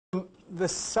the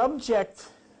subject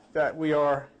that we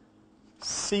are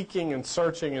seeking and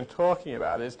searching and talking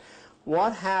about is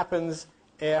what happens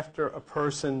after a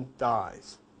person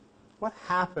dies. What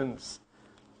happens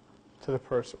to the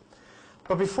person?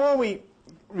 But before we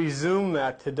resume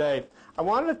that today, I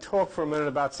wanted to talk for a minute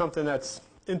about something that's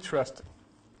interesting,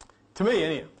 to me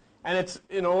anyhow. And it's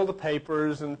in all the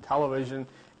papers and television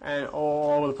and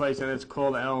all over the place, and it's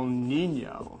called El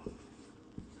Nino.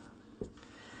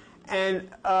 And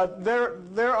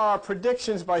there are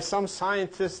predictions by some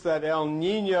scientists that El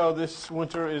Nino this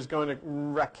winter is going to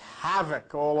wreak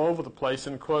havoc all over the place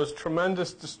and cause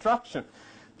tremendous destruction.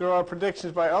 There are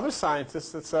predictions by other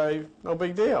scientists that say, no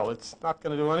big deal, it's not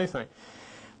going to do anything.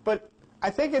 But I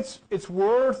think it's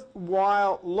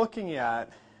worthwhile looking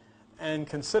at and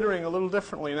considering a little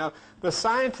differently. Now, the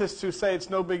scientists who say it's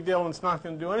no big deal and it's not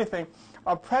going to do anything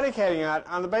are predicating that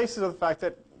on the basis of the fact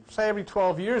that, say, every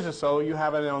 12 years or so you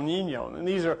have an El Nino. And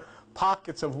these are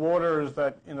pockets of waters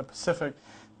that in the Pacific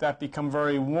that become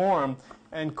very warm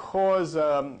and cause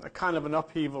a kind of an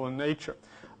upheaval in nature.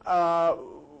 But,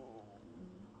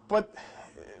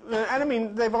 and I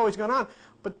mean, they've always gone on,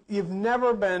 but you've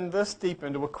never been this deep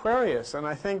into Aquarius, and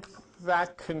I think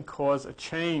that can cause a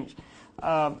change.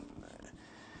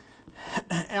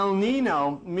 El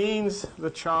Nino means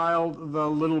the child, the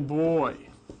little boy.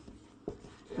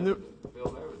 Yeah, Bill, there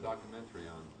was a documentary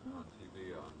on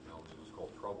TV on El Nino. It's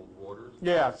called Troubled Waters.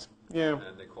 Yes, yeah.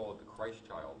 And they call it the Christ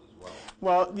child as well.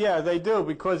 Well, yeah, they do,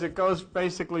 because it goes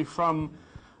basically from,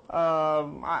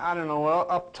 I don't know,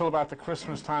 up till about the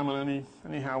Christmas time, and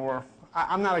anyhow,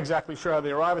 I'm not exactly sure how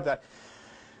they arrive at that.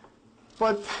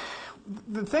 But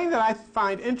the thing that I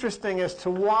find interesting as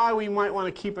to why we might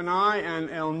want to keep an eye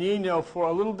on El Nino for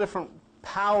a little different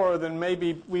power than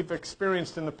maybe we've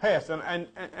experienced in the past. And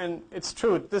it's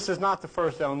true, this is not the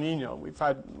first El Nino. We've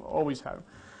always had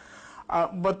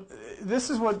them. But this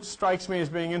is what strikes me as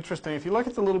being interesting. If you look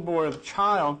at the little boy or the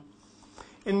child,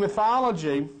 in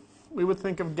mythology, we would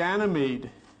think of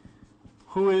Ganymede,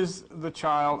 who is the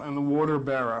child and the water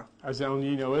bearer, as El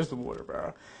Nino is the water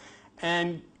bearer.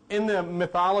 And in the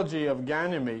mythology of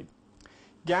Ganymede,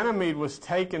 Ganymede was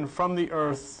taken from the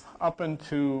earth up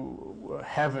into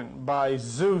heaven by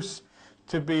Zeus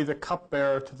to be the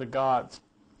cupbearer to the gods.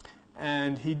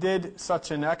 And he did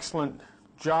such an excellent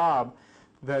job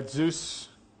that Zeus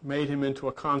made him into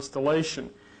a constellation,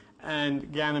 and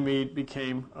Ganymede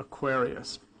became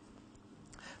Aquarius.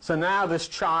 So now this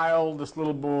child, this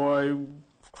little boy,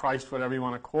 Christ, whatever you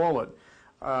want to call it,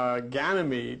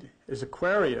 Ganymede is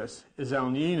Aquarius, is El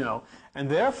Nino, and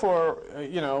therefore,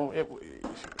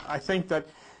 I think that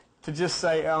to just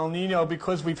say El Nino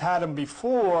because we've had him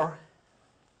before,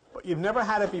 but you've never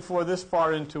had it before this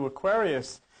far into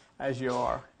Aquarius as you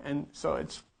are, and so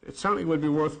it certainly would be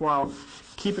worthwhile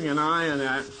keeping an eye on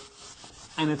that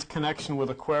and its connection with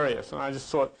Aquarius. And I just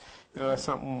thought, that's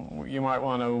something you might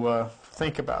want to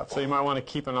think about. So you might want to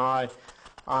keep an eye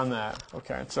on that.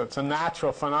 Okay, so it's a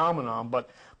natural phenomenon, but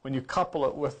when you couple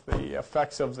it with the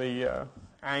effects of the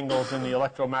angles and the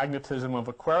electromagnetism of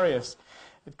Aquarius,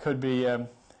 it could be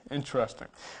interesting.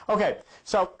 Okay,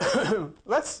 so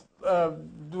let's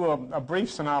do a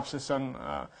brief synopsis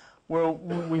on where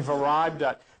we've arrived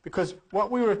at, because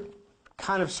what we were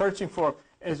kind of searching for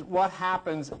is what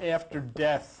happens after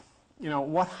death.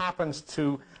 What happens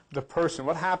to the person?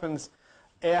 What happens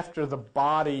after the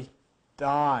body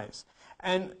dies?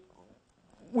 And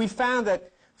we found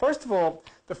that, first of all,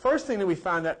 the first thing that we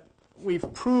found that we've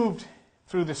proved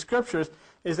through the scriptures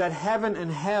is that heaven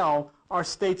and hell are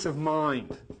states of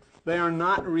mind. They are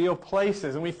not real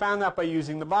places. And we found that by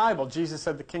using the Bible. Jesus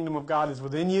said the kingdom of God is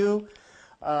within you.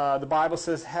 The Bible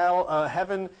says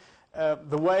heaven,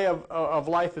 the way of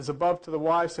life is above to the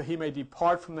wise, so he may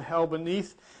depart from the hell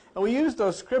beneath. And we use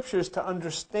those scriptures to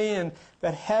understand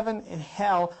that heaven and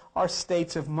hell are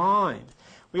states of mind.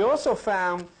 We also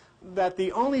found that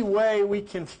the only way we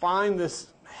can find this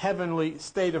heavenly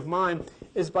state of mind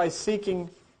is by seeking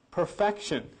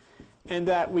perfection, and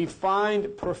that we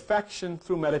find perfection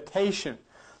through meditation,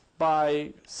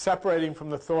 by separating from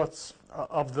the thoughts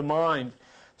of the mind.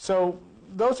 So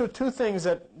those are two things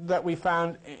that we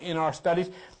found in our studies.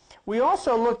 We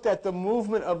also looked at the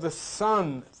movement of the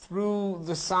sun through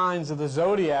the signs of the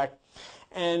zodiac,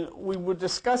 and we were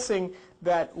discussing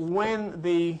that when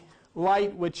the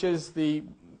light, which is the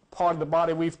part of the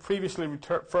body we've previously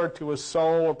referred to as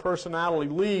soul or personality,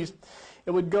 leaves,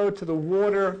 it would go to the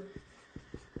water,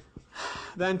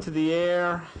 then to the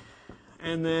air,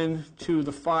 and then to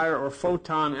the fire or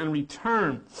photon and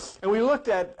return. And we looked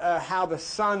at how the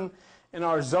sun in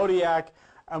our zodiac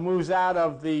moves out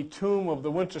of the tomb of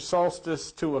the winter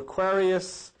solstice to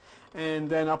Aquarius, and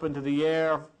then up into the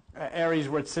air, Aries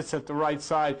where it sits at the right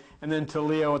side, and then to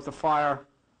Leo at the fire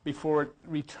before it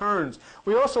returns.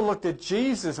 We also looked at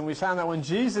Jesus, and we found that when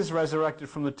Jesus resurrected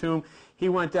from the tomb, he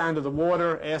went down to the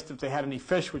water, asked if they had any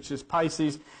fish, which is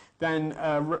Pisces, then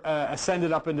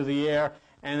ascended up into the air,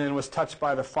 and then was touched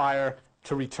by the fire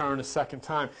to return a second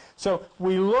time. So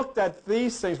we looked at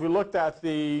these things. We looked at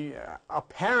the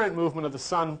apparent movement of the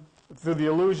sun through the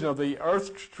illusion of the Earth's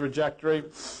trajectory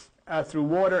through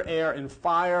water, air, and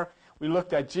fire. We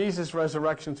looked at Jesus'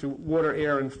 resurrection through water,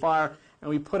 air, and fire, and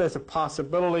we put as a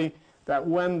possibility that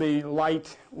when the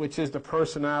light, which is the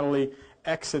personality,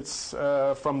 exits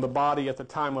from the body at the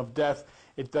time of death,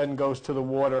 it then goes to the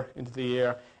water, into the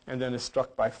air, and then is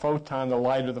struck by photon, the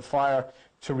light or the fire,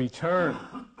 to return.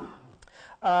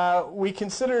 We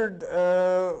considered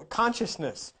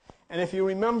consciousness. And if you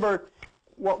remember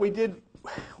what we did,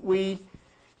 we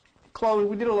did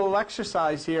a little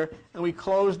exercise here, and we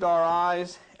closed our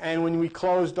eyes. And when we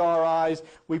closed our eyes,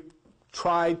 we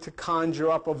tried to conjure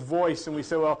up a voice. And we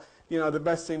said, well, you know, the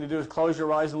best thing to do is close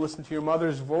your eyes and listen to your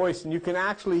mother's voice. And you can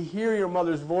actually hear your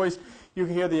mother's voice. You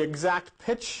can hear the exact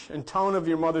pitch and tone of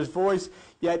your mother's voice,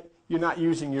 yet you're not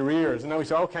using your ears. And then we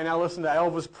say, okay, now listen to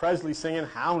Elvis Presley singing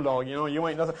Hound Dog, you know, you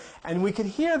ain't nothing. And we could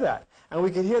hear that. And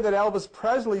we could hear that Elvis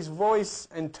Presley's voice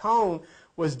and tone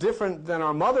was different than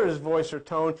our mother's voice or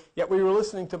tone, yet we were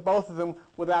listening to both of them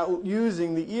without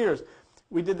using the ears.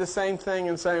 We did the same thing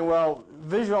in saying, well,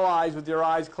 visualize with your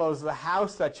eyes closed the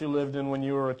house that you lived in when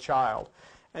you were a child.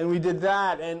 And we did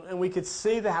that, and we could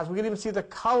see the house. We could even see the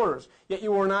colors, yet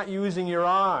you were not using your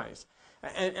eyes.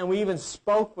 And we even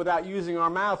spoke without using our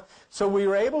mouth. So we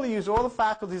were able to use all the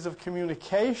faculties of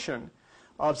communication,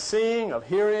 of seeing, of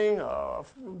hearing,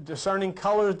 of discerning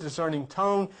colors, discerning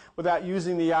tone, without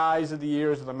using the eyes or the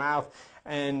ears or the mouth.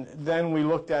 And then we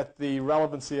looked at the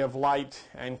relevancy of light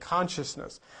and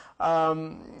consciousness.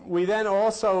 We then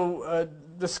also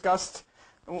discussed,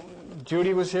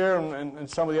 Judy was here and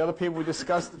some of the other people, we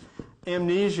discussed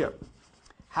amnesia,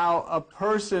 how a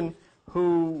person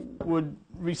who would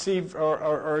receive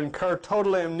or incur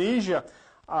total amnesia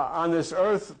on this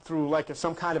earth through like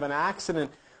some kind of an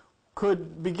accident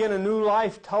could begin a new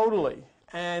life totally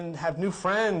and have new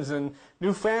friends and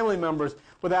new family members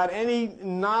without any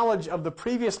knowledge of the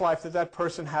previous life that that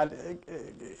person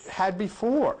had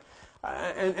before.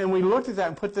 And we looked at that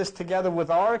and put this together with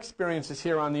our experiences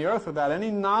here on the earth without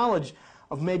any knowledge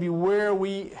of maybe where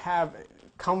we have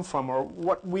come from or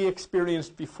what we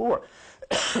experienced before.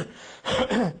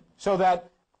 So that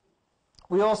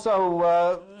we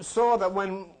also saw that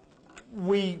when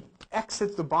we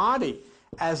exit the body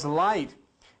as light,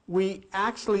 we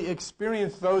actually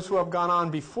experience those who have gone on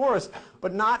before us,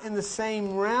 but not in the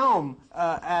same realm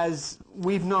as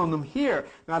we've known them here.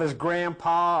 Not as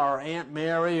Grandpa or Aunt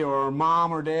Mary or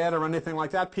Mom or Dad or anything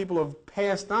like that. People have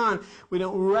passed on. We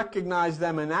don't recognize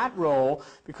them in that role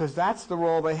because that's the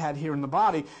role they had here in the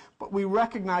body. But we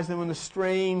recognize them in the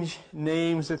strange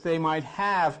names that they might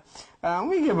have.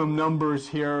 We give them numbers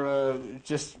here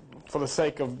just for the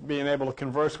sake of being able to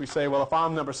converse. We say, well, if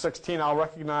I'm number 16, I'll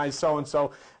recognize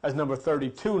so-and-so as number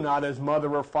 32, not as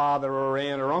mother or father or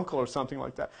aunt or uncle or something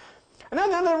like that. And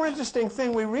then another interesting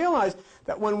thing, we realize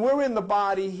that when we're in the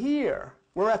body here,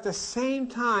 we're at the same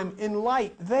time in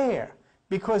light there.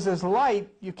 Because as light,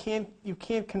 you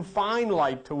can't confine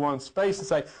light to one space and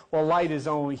say, well, light is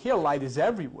only here, light is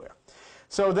everywhere.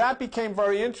 So that became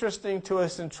very interesting to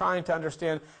us in trying to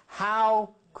understand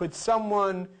how could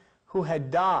someone who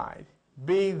had died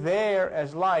be there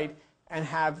as light and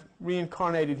have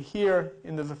reincarnated here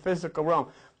into the physical realm.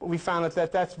 But we found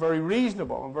that that's very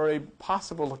reasonable and very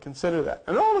possible to consider that.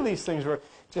 And all of these things were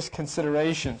just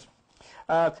considerations.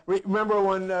 Remember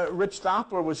when Rich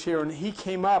Doppler was here and he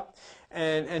came up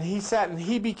and he sat and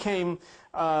he became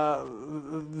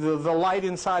the light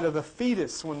inside of the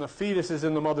fetus when the fetus is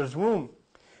in the mother's womb.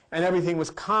 And everything was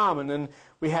calm. And then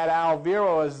we had Al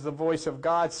Vero as the voice of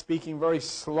God speaking very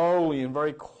slowly and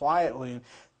very quietly and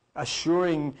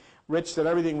assuring Rich that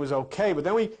everything was okay. But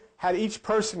then we had each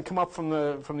person come up from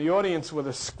the audience with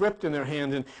a script in their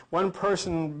hand, and one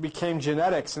person became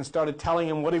genetics and started telling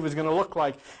him what he was going to look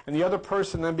like, and the other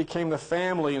person then became the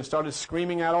family and started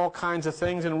screaming out all kinds of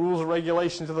things and rules and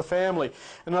regulations of the family.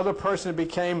 Another person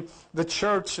became the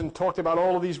church and talked about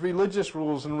all of these religious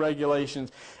rules and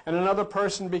regulations, and another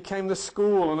person became the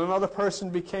school, and another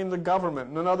person became the government,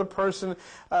 and another person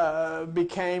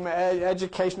became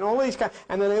education, all these kinds,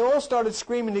 and then they all started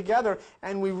screaming together,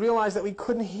 and we realized that we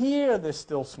couldn't hear this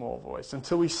still small voice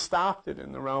until we stopped it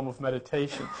in the realm of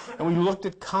meditation, and we looked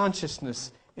at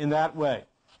consciousness in that way.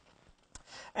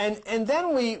 And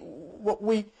then we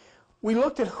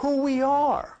looked at who we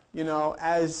are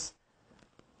as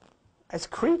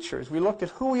creatures. We looked at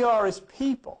who we are as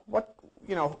people.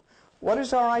 What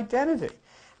is our identity?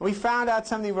 And we found out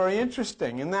something very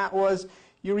interesting, and that was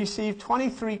you receive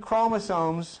 23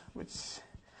 chromosomes, which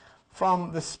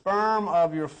from the sperm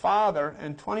of your father,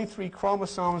 and 23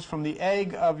 chromosomes from the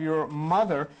egg of your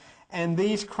mother, and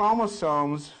these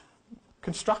chromosomes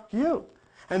construct you.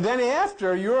 And then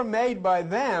after you're made by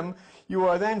them, you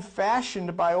are then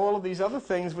fashioned by all of these other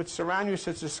things which surround you,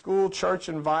 such as school, church,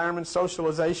 environment,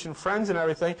 socialization, friends, and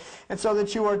everything, and so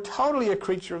that you are totally a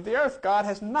creature of the earth. God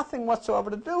has nothing whatsoever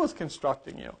to do with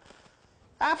constructing you.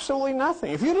 Absolutely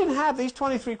nothing. If you didn't have these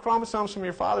 23 chromosomes from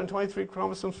your father and 23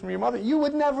 chromosomes from your mother, you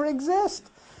would never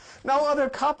exist. No other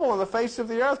couple on the face of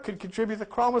the earth could contribute the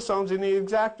chromosomes in the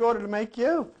exact order to make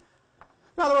you.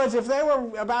 In other words, if they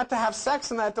were about to have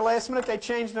sex and at the last minute they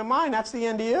changed their mind, that's the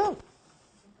end of you.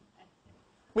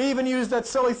 We even used that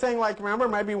silly thing, like, remember,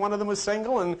 maybe one of them was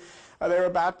single and they were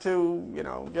about to,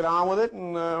 get on with it,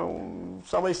 and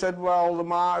somebody said, well, the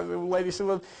lady said,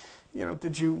 well,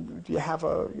 do you have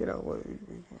a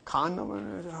condom?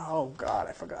 And oh God,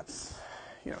 I forgot.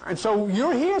 And so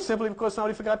you're here simply because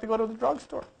somebody forgot to go to the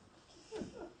drugstore.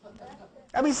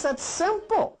 I mean, it's that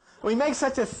simple. We make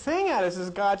such a thing out of this as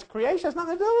God's creation. It has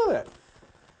nothing to do with it.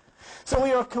 So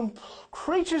we are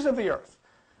creatures of the earth.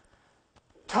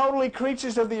 Totally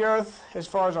creatures of the earth as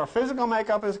far as our physical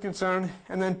makeup is concerned,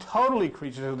 and then totally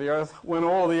creatures of the earth when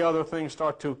all the other things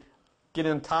start to get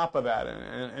on top of that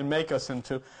and make us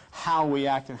into how we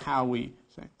act and how we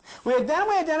think. We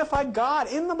identified God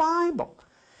in the Bible.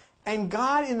 And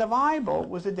God in the Bible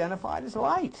was identified as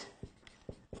light.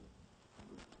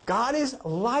 God is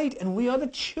light, and we are the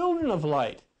children of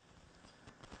light.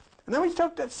 And then we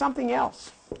talked about something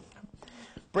else.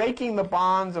 Breaking the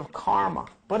bonds of karma,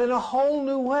 but in a whole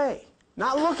new way.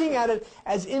 Not looking at it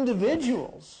as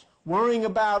individuals, worrying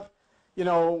about,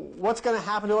 what's going to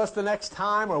happen to us the next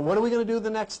time, or what are we going to do the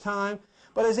next time,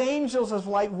 but as angels of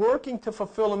light working to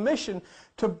fulfill a mission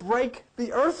to break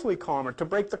the earthly karma, to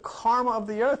break the karma of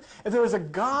the earth. If there is a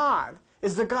God,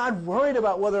 is the God worried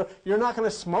about whether you're not going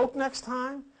to smoke next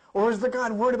time? Or is the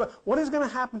God worried about what is going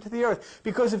to happen to the earth?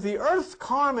 Because if the earth's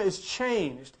karma is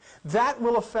changed, that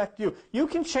will affect you. You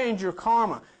can change your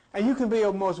karma, and you can be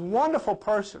a most wonderful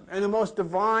person, and the most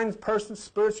divine person,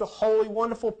 spiritual, holy,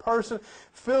 wonderful person,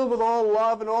 filled with all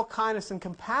love and all kindness and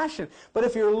compassion. But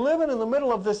if you're living in the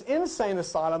middle of this insane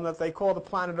asylum that they call the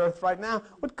planet Earth right now,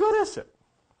 what good is it?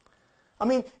 I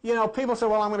mean, people say,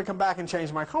 well, I'm going to come back and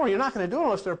change my karma. You're not going to do it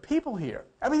unless there are people here.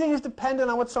 Everything is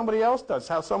dependent on what somebody else does,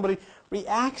 how somebody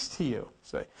reacts to you.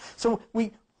 See? So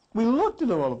we looked at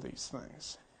all of these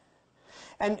things.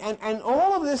 And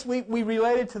all of this we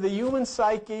related to the human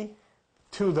psyche,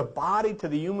 to the body, to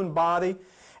the human body,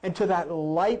 and to that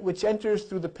light which enters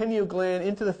through the pineal gland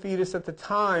into the fetus at the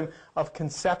time of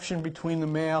conception between the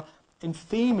male and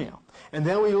female. And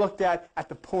then we looked at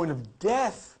the point of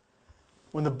death,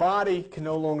 when the body can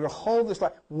no longer hold this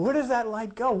light. Where does that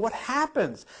light go? What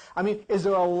happens? I mean, is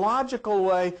there a logical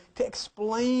way to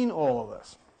explain all of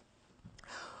this?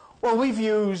 Well, we've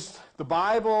used the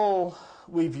Bible,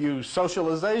 we've used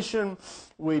socialization,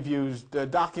 we've used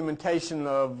documentation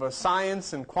of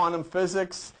science and quantum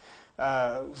physics,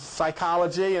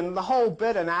 psychology, and the whole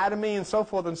bit, anatomy, and so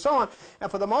forth and so on. And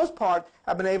for the most part,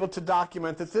 I've been able to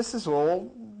document that this is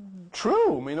all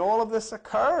true. I mean, all of this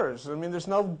occurs. I mean, there's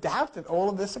no doubt that all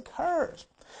of this occurs.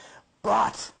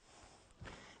 But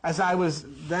as I was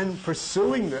then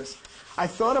pursuing this, I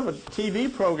thought of a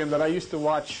TV program that I used to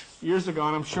watch years ago,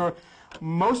 and I'm sure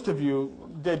most of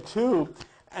you did too.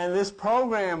 And this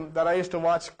program that I used to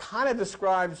watch kind of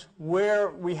describes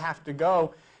where we have to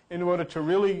go in order to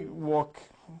really walk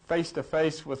face to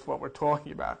face with what we're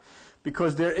talking about.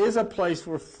 Because there is a place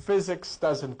where physics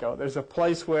doesn't go. There's a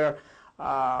place where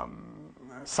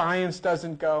science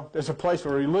doesn't go. There's a place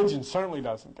where religion certainly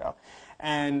doesn't go.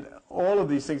 And all of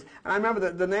these things. And I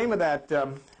remember the name of that,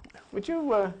 would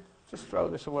you just throw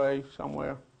this away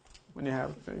somewhere when you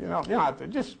have, you don't have to,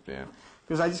 just,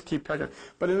 because I just keep touching it.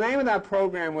 But the name of that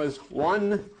program was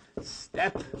One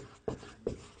Step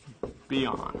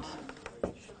Beyond.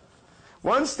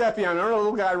 One Step Beyond. I remember a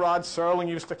little guy, Rod Serling,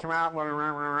 used to come out,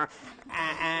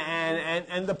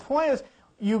 and the point is,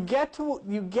 you get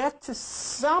to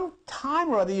some time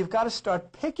or other, you've got to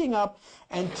start picking up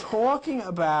and talking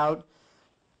about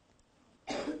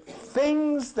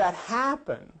things that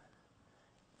happen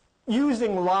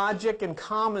using logic and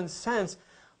common sense,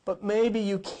 but maybe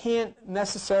you can't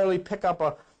necessarily pick up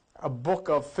a book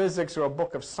of physics or a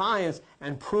book of science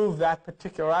and prove that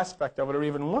particular aspect of it or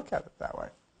even look at it that way.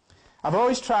 I've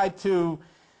always tried to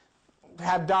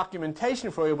have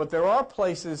documentation for you, but there are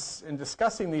places in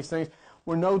discussing these things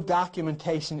where no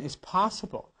documentation is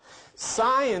possible.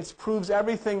 Science proves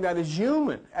everything that is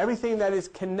human, everything that is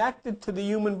connected to the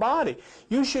human body.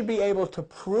 You should be able to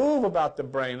prove about the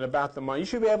brain, about the mind. You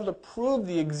should be able to prove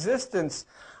the existence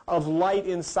of light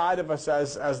inside of us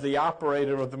as the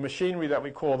operator of the machinery that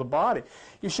we call the body.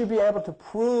 You should be able to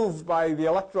prove by the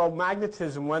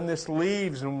electromagnetism when this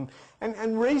leaves and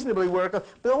reasonably where it goes.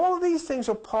 But all of these things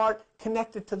are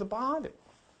connected to the body.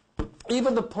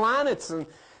 Even the planets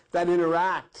that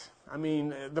interact. I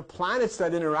mean, the planets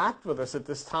that interact with us at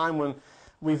this time when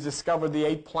we've discovered the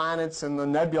 8 planets and the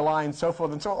nebulae and so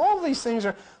forth and so on. All of these things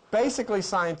are basically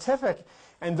scientific.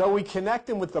 And though we connect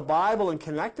them with the Bible and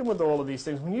connect them with all of these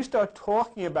things, when you start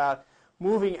talking about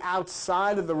moving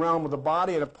outside of the realm of the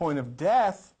body at a point of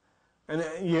death, and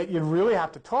you really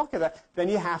have to talk of that, then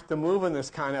you have to move in this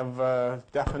kind of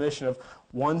definition of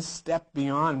one step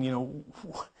beyond, you know.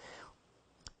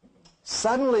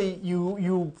 Suddenly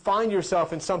you find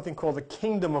yourself in something called the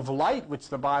kingdom of light, which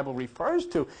the Bible refers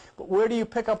to. But where do you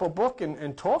pick up a book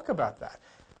and talk about that?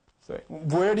 So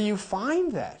where do you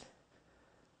find that?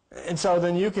 And so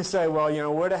then you can say, well, you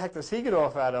know, where the heck does he get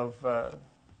off out of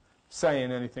saying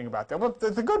anything about that? Well,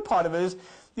 the good part of it is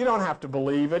you don't have to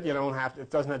believe it. You don't have to, it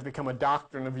doesn't have to become a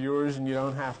doctrine of yours, and you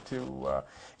don't have to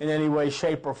in any way,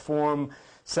 shape, or form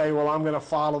say, well, I'm going to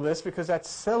follow this, because that's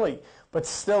silly. But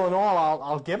still in all,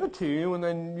 I'll give it to you, and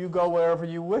then you go wherever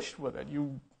you wish with it.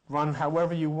 You run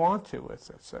however you want to with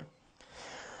it. So.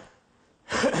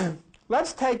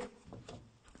 Let's take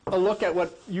a look at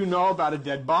what you know about a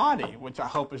dead body, which I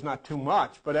hope is not too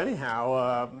much. But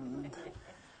anyhow,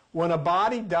 when a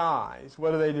body dies,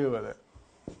 what do they do with it?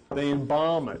 They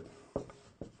embalm it.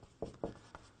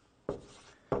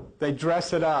 They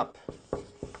dress it up,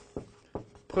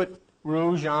 put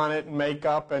rouge on it and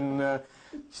makeup and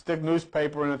stick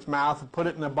newspaper in its mouth and put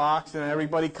it in a box, and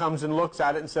everybody comes and looks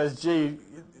at it and says, gee,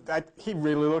 he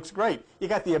really looks great. You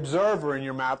got the observer in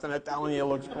your mouth and they're telling you it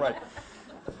looks great.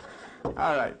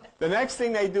 All right. The next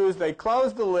thing they do is they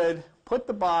close the lid, put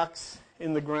the box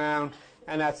in the ground,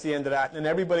 and that's the end of that. And then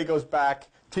everybody goes back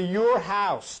to your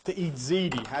house to eat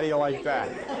ziti. How do you like that?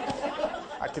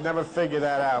 I can never figure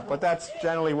that out, but that's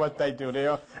generally what they do.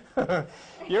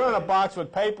 You're in a box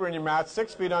with paper in your mouth,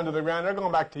 6 feet under the ground. They're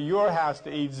going back to your house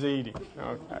to eat ziti.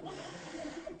 Okay.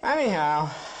 Anyhow,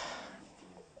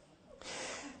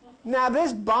 now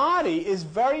this body is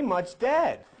very much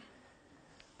dead.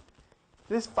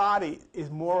 This body is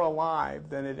more alive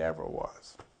than it ever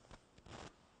was.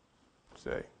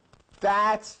 See?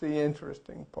 That's the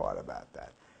interesting part about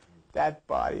that. That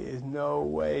body is no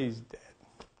ways dead.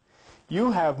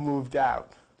 You have moved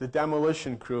out. The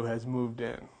demolition crew has moved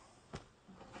in.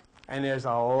 And there's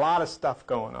a lot of stuff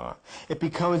going on. It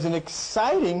becomes an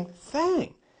exciting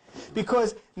thing.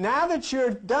 Because now that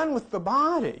you're done with the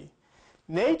body,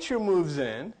 nature moves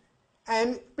in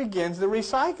and begins the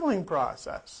recycling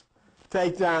process.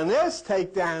 Take down this,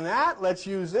 take down that, let's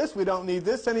use this, we don't need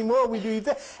this anymore, we do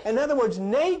that. In other words,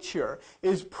 nature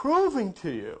is proving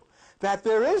to you that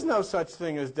there is no such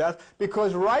thing as death,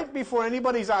 because right before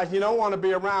anybody's eyes, you don't want to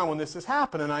be around when this is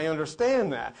happening, I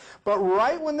understand that. But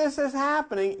right when this is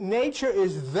happening, nature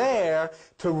is there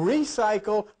to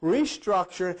recycle,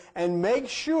 restructure, and make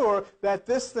sure that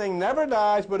this thing never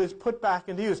dies but is put back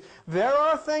into use. There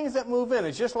are things that move in.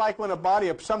 It's just like when a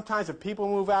body, sometimes if people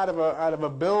move out of a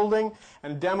building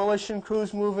and demolition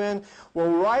crews move in, well,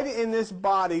 right in this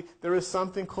body there is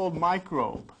something called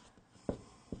microbe.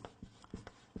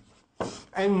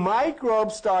 And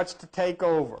microbe starts to take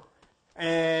over.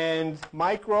 And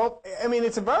microbe, I mean,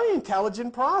 it's a very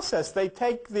intelligent process. They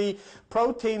take the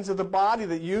proteins of the body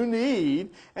that you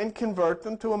need and convert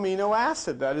them to amino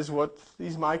acid. That is what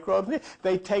these microbes need.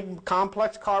 They take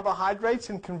complex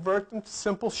carbohydrates and convert them to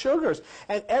simple sugars.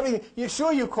 And everything,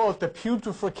 you call it the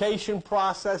putrefaction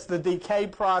process, the decay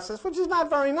process, which is not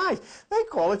very nice. They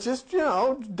call it just,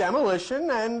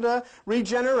 demolition and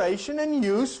regeneration and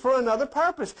use for another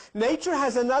purpose. Nature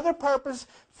has another purpose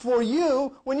for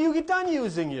you when you get done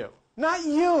using you. Not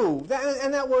you.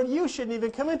 And that word you shouldn't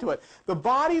even come into it. The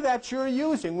body that you're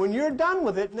using, when you're done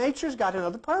with it, nature's got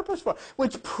another purpose for it,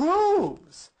 which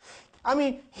proves, I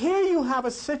mean, here you have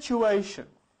a situation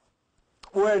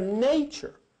where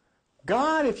nature,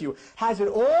 God, if you, has it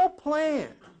all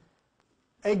planned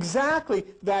exactly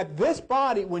that this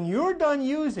body, when you're done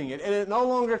using it and it no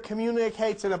longer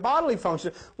communicates in a bodily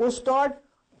function, will start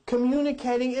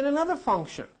communicating in another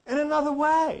function, in another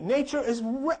way. Nature is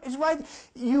right.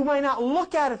 You may not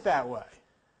look at it that way.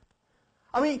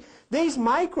 I mean, these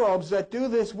microbes that do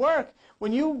this work,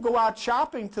 when you go out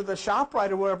shopping to the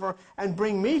ShopRite or wherever and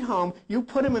bring meat home, you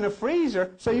put them in a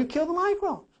freezer so you kill the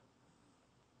microbes.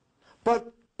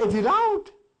 But if you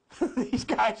don't, these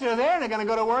guys are there and they're going to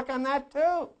go to work on that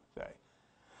too.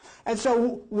 And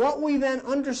so what we then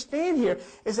understand here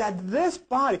is that this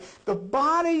body, the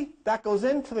body that goes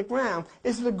into the ground,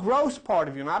 is the gross part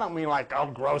of you. And I don't mean like, oh,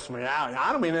 gross me out.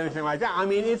 I don't mean anything like that. I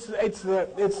mean, it's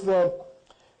the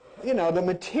you know, the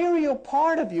material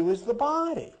part of you is the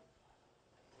body.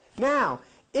 Now,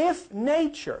 if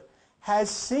nature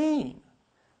has seen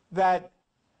that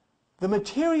the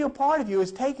material part of you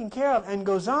is taken care of and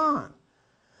goes on,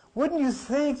 wouldn't you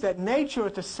think that nature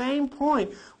at the same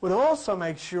point would also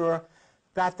make sure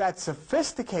that that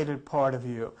sophisticated part of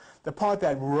you, the part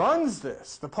that runs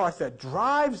this, the part that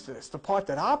drives this, the part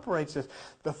that operates this,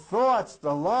 the thoughts,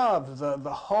 the loves, the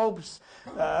hopes,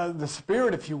 the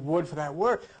spirit, if you would, for that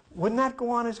word, wouldn't that go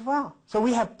on as well? So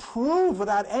we have proved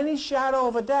without any shadow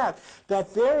of a doubt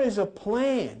that there is a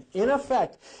plan, in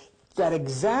effect, that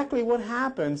exactly what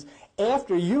happens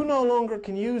after you no longer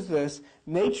can use this,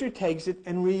 nature takes it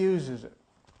and reuses it.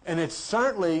 And it's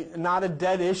certainly not a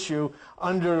dead issue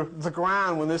under the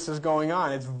ground when this is going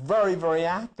on. It's very, very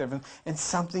active, and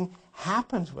something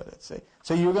happens with it, see?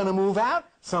 So you're going to move out,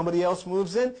 somebody else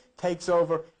moves in, takes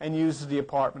over, and uses the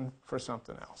apartment for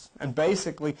something else. And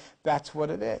basically, that's what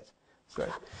it is. So,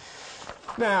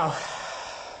 now,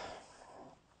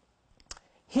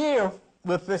 here,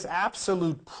 with this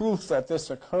absolute proof that this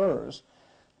occurs,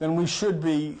 then we should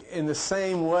be, in the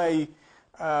same way,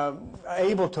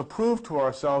 able to prove to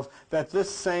ourselves that this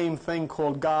same thing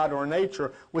called God or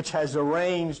nature, which has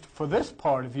arranged for this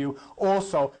part of you,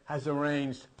 also has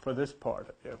arranged for this part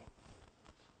of you.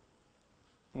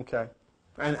 Okay?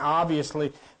 And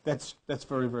obviously, that's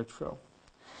very, very true.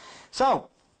 So,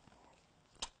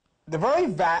 the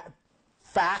very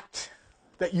fact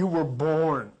that you were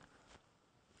born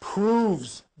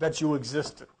proves that you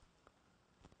existed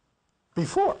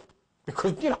before.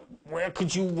 Because, you know, where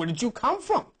did you come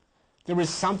from? There is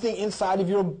something inside of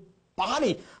your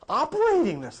body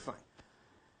operating this thing.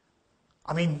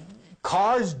 I mean,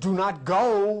 cars do not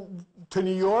go to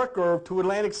New York or to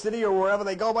Atlantic City or wherever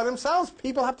they go by themselves.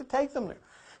 People have to take them there.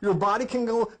 Your body can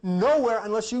go nowhere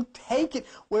unless you take it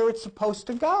where it's supposed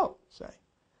to go, say.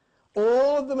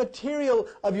 All of the material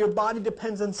of your body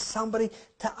depends on somebody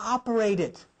to operate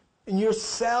it. And your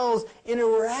cells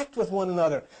interact with one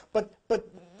another. But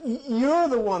you're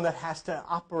the one that has to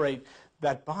operate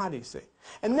that body, see.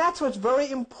 And that's what's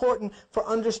very important for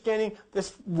understanding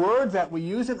this word that we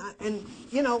use. And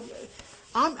you know,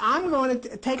 I'm going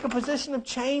to take a position of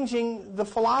changing the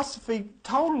philosophy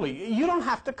totally. You don't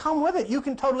have to come with it. You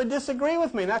can totally disagree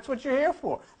with me. That's what you're here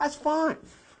for. That's fine.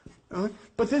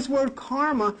 But this word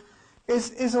karma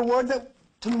is a word that,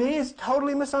 to me, is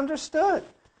totally misunderstood.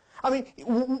 I mean,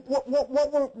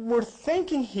 what we're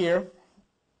thinking here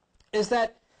is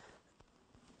that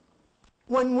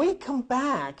when we come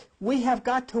back, we have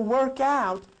got to work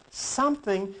out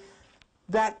something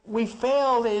that we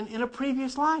failed in a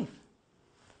previous life.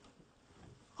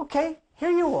 Okay,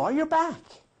 here you are, you're back.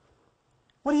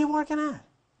 What are you working at?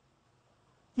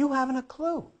 You haven't a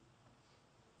clue.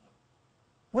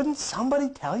 Wouldn't somebody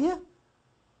tell you?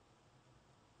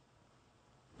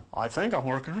 I think I'm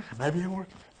working it. Maybe I'm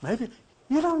working it. Maybe.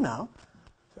 You don't know.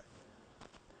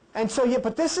 And so, yeah,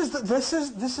 but this is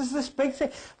this big thing.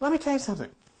 Let me tell you something.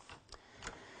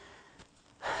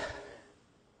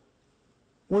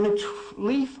 When a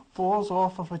leaf falls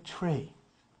off of a tree,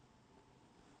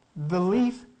 the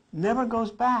leaf never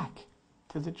goes back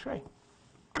to the tree.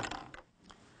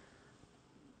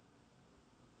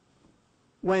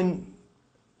 When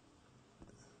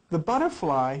the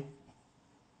butterfly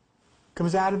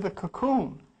comes out of the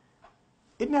cocoon,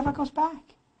 it never goes back.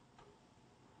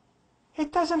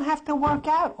 It doesn't have to work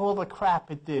out all the crap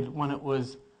it did when it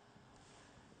was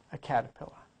a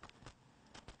caterpillar.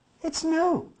 It's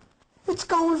new. It's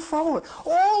going forward.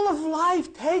 All of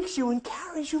life takes you and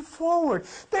carries you forward.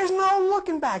 There's no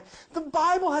looking back. The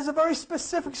Bible has a very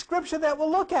specific scripture that we'll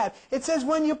look at. It says,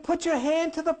 when you put your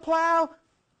hand to the plow,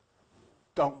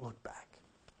 don't look back.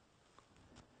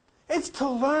 It's to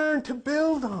learn to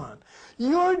build on.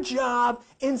 Your job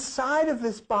inside of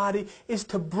this body is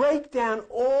to break down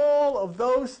all of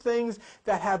those things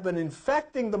that have been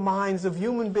infecting the minds of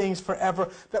human beings forever,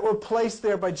 that were placed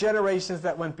there by generations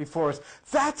that went before us.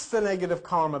 That's the negative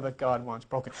karma that God wants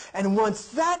broken. And once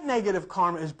that negative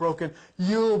karma is broken,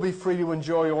 you'll be free to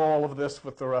enjoy all of this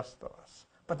with the rest of us.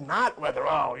 But not whether,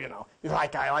 oh, you know,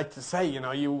 like I like to say, you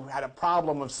know, you had a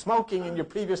problem of smoking in your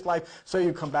previous life, so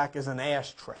you come back as an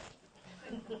ashtray.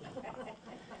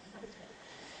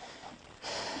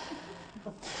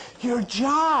 Your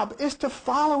job is to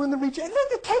follow in the regeneration.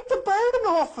 To take the burden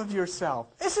off of yourself.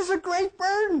 This is a great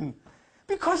burden.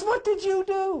 Because what did you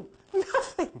do?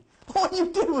 Nothing. All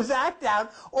you did was act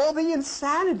out all the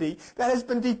insanity that has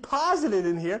been deposited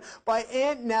in here by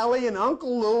Aunt Nellie and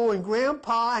Uncle Lou and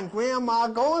Grandpa and Grandma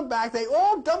going back. They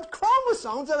all dumped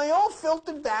chromosomes and they all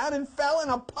filtered down and fell in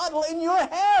a puddle in your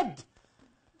head.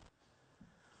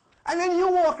 And then you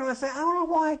walk around and say, I don't know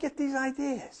why I get these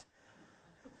ideas.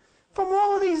 From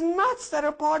all of these nuts that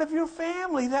are part of your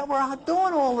family that were out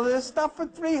doing all of this stuff for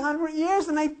 300 years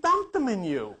and they dumped them in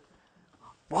you.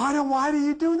 Why do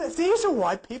you do this? These are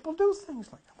why people do things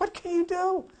like that. What can you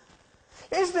do?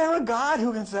 Is there a God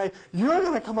who can say, you're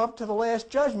going to come up to the last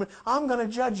judgment, I'm going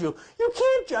to judge you? You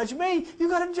can't judge me.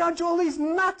 You've got to judge all these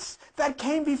nuts that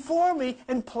came before me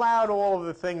and plowed all of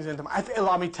the things into me.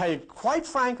 Let me tell you, quite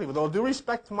frankly, with all due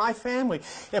respect to my family,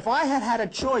 if I had had a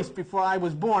choice before I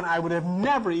was born, I would have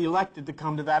never elected to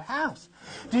come to that house.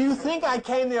 Do you think I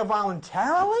came there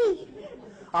voluntarily?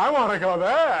 I want to go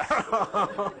there.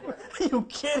 Are you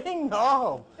kidding?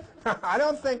 No. I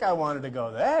don't think I wanted to go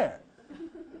there.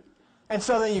 And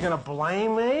so then you're going to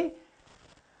blame me?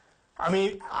 I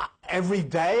mean, every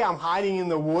day I'm hiding in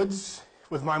the woods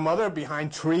with my mother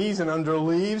behind trees and under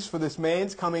leaves for this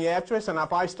man's coming after us, and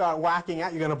if I start whacking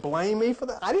out, you're going to blame me for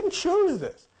that? I didn't choose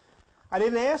this. I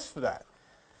didn't ask for that.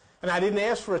 And I didn't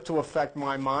ask for it to affect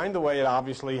my mind the way it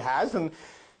obviously has, and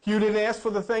you didn't ask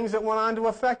for the things that went on to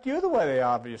affect you the way they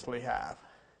obviously have.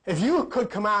 If you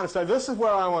could come out and say, this is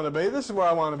where I want to be, this is where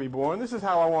I want to be born, this is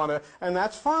how I want to, and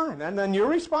that's fine, and then you're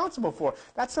responsible for it.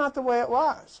 That's not the way it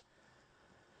was.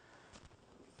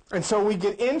 And so we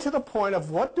get into the point of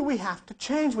what do we have to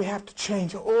change? We have to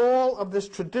change all of this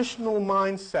traditional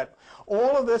mindset.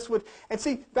 All of this would, and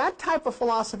see, that type of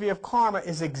philosophy of karma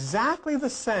is exactly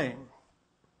the same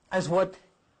as what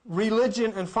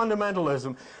religion and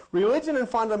fundamentalism. Religion and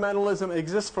fundamentalism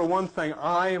exists for one thing: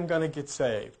 I am going to get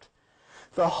saved.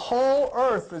 The whole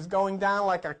earth is going down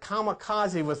like a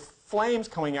kamikaze with flames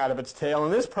coming out of its tail,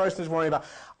 and this person is worrying about,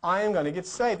 I am going to get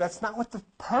saved. That's not what the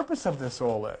purpose of this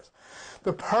all is.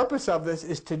 The purpose of this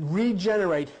is to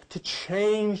regenerate, to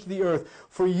change the earth,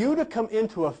 for you to come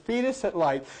into a fetus at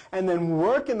light and then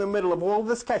work in the middle of all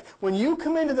this chaos. When you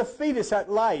come into the fetus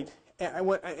at light,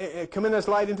 come in as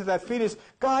light into that fetus,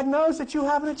 God knows that you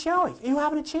haven't a choice. You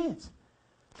haven't a chance.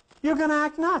 You're going to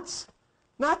act nuts.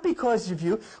 Not because of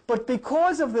you, but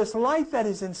because of this light that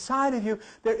is inside of you,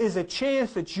 there is a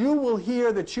chance that you will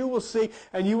hear, that you will see,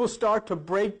 and you will start to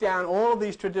break down all of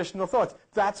these traditional thoughts.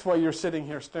 That's why you're sitting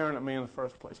here staring at me in the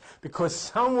first place. Because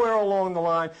somewhere along the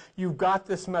line, you got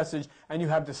this message, and you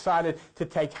have decided to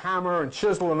take hammer and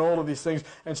chisel and all of these things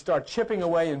and start chipping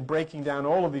away and breaking down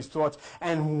all of these thoughts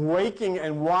and waking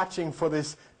and watching for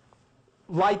this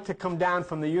light to come down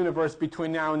from the universe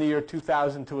between now and the year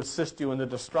 2000 to assist you in the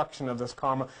destruction of this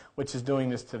karma, which is doing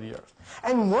this to the earth.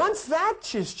 And once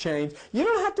that is changed, you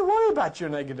don't have to worry about your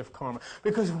negative karma.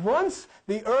 Because once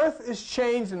the earth is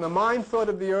changed and the mind thought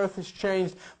of the earth is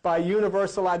changed by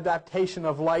universal adaptation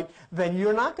of light, then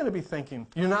you're not going to be thinking,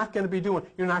 you're not going to be doing,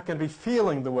 you're not going to be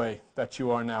feeling the way that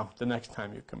you are now the next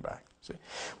time you come back. See?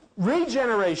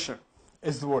 Regeneration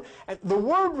is the word. And the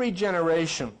word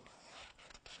regeneration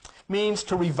means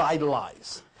to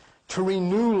revitalize, to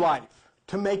renew life,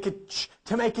 to make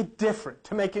it different,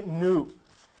 to make it new.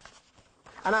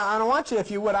 And I want you,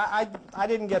 if you would, I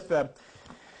didn't get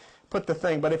put the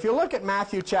thing, but if you look at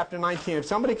Matthew chapter 19, if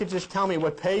somebody could just tell me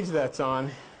what page that's on,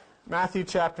 Matthew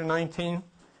chapter 19.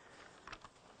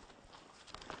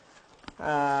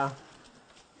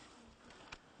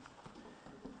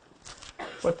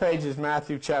 What page is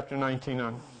Matthew chapter 19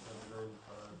 on?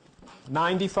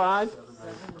 95?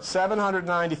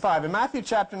 795. In Matthew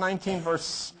chapter 19,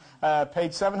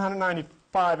 page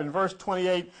 795, in verse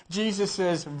 28, Jesus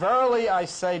says, Verily I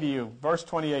say to you, verse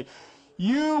 28,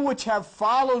 you which have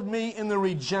followed me in the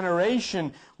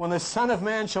regeneration, when the Son of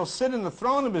Man shall sit in the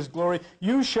throne of his glory,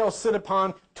 you shall sit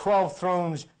upon 12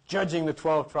 thrones, judging the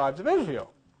 12 tribes of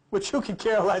Israel. Which who could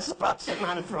care less about sitting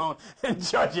on a throne and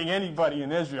judging anybody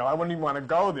in Israel? I wouldn't even want to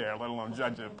go there, let alone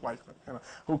judge a place.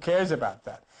 Who cares about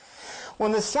that?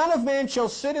 When the Son of Man shall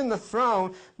sit in the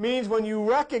throne means when you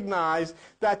recognize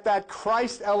that that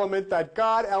Christ element, that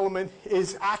God element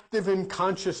is active in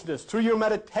consciousness. Through your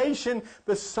meditation,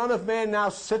 the Son of Man now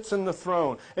sits in the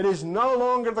throne. It is no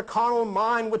longer the carnal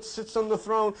mind which sits on the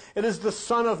throne. It is the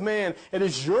Son of Man. It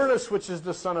is Uranus which is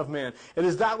the Son of Man. It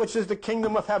is that which is the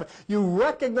kingdom of heaven. You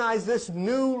recognize this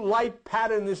new light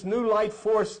pattern, this new light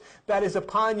force that is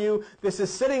upon you. This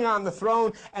is sitting on the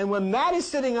throne. And when that is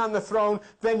sitting on the throne,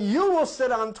 then you will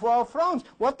sit on 12 thrones.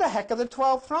 What the heck are the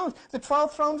 12 thrones? The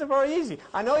 12 thrones are very easy.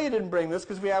 I know you didn't bring this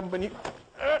because we haven't been...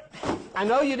 I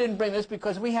know you didn't bring this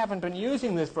because we haven't been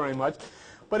using this very much.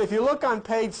 But if you look on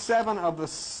page 7 of the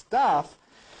stuff,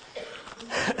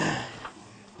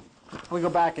 we go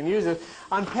back and use it.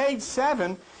 On page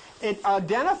 7, it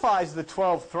identifies the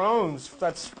 12 thrones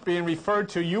that's being referred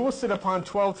to. You will sit upon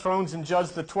 12 thrones and judge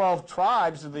the 12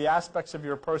 tribes of the aspects of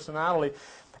your personality.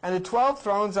 And the 12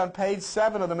 thrones on page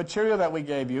 7 of the material that we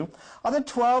gave you are the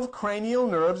 12 cranial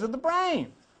nerves of the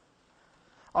brain.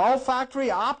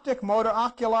 Olfactory, optic, motor,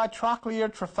 ocular,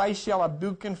 trochlear, traphaceal,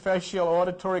 abducent, facial,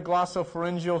 auditory,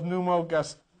 glossopharyngeal,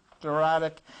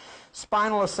 pneumogastric,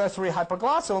 spinal, accessory,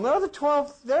 hypoglossal. And they're the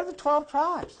 12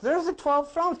 tribes. They're the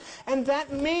 12 thrones. And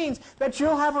that means that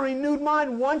you'll have a renewed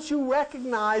mind once you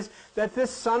recognize that this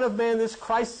Son of Man, this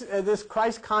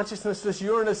Christ consciousness, this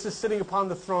Uranus is sitting upon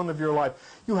the throne of your life.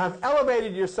 You have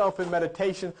elevated yourself in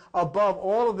meditation above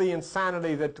all of the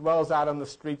insanity that dwells out on the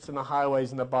streets and the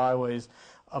highways and the byways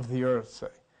of the earth. Say.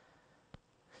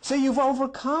 So you've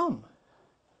overcome.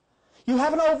 You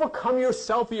haven't overcome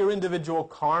yourself or your individual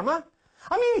karma.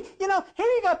 I mean, you know, here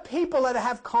you got people that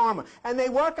have karma, and they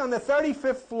work on the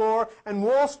 35th floor and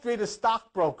Wall Street as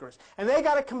stockbrokers. And they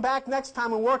got to come back next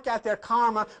time and work out their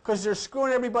karma because they're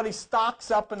screwing everybody's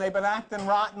stocks up and they've been acting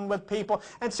rotten with people.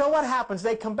 And so what happens?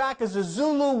 They come back as a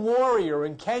Zulu warrior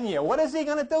in Kenya. What is he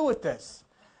going to do with this?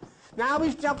 Now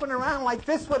he's jumping around like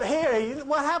this with here.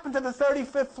 What happened to the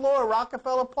 35th floor of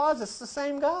Rockefeller Plaza? It's the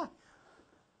same guy.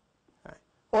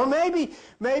 Or maybe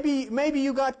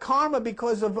you got karma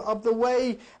because of the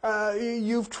way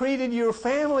you've treated your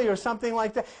family or something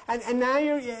like that. And now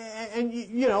you're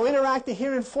interacting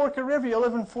here in Forked River. You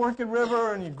live in Forked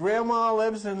River, and your grandma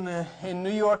lives in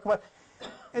New York.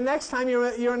 And next time you're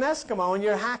an Eskimo and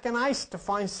you're hacking ice to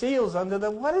find seals under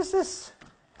the. What is this?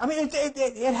 I mean,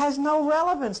 it has no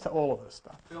relevance to all of this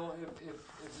stuff. Phil,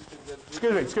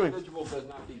 if the individual does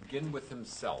not begin with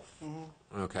himself,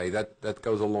 okay, that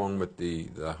goes along with the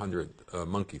 100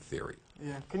 monkey theory.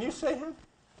 Yeah. Can you say him?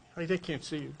 Oh, they can't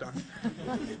see you, Don.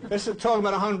 This is talking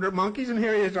about 100 monkeys, and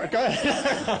here he is. Go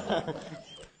ahead.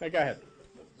 Go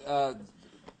ahead.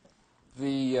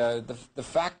 The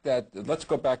fact that, let's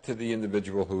go back to the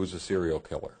individual who is a serial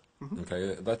killer.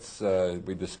 Okay,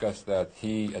 we discussed that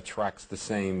he attracts the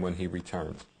same when he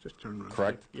returns. Just turn around.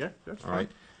 Correct? Yeah, that's all right.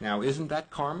 Now, isn't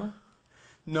that karma?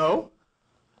 No.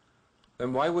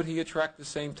 Then why would he attract the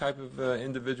same type of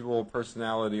individual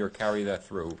personality or carry that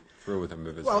through with him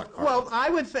if it's not karma? Well, I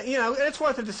would think, it's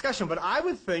worth a discussion, but I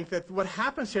would think that what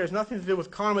happens here has nothing to do with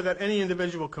karma that any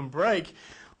individual can break,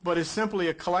 but is simply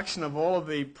a collection of all of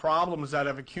the problems that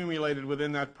have accumulated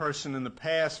within that person in the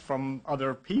past from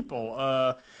other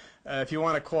people. If you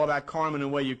want to call that karma in a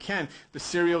way you can. The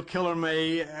serial killer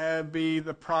may be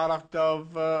the product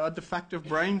of a defective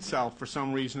brain cell for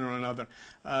some reason or another.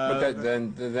 But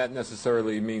then that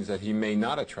necessarily means that he may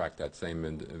not attract that same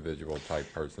individual type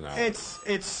personality.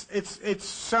 It's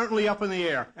certainly up in the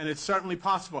air, and it's certainly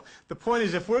possible. The point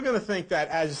is, if we're going to think that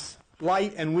as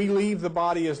light and we leave the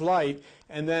body as light,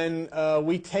 and then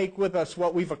we take with us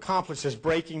what we've accomplished as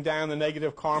breaking down the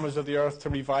negative karmas of the earth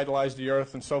to revitalize the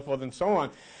earth and so forth and so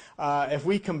on. If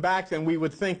we come back, then we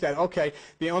would think that, okay,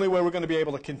 the only way we're going to be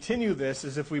able to continue this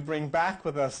is if we bring back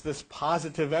with us this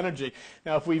positive energy.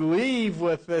 Now, if we leave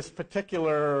with this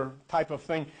particular type of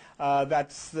thing,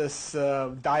 that's this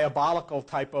diabolical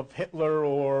type of Hitler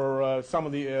or some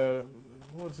of the,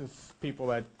 what was this people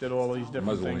that did all these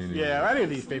different things? Yeah, any of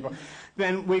these people.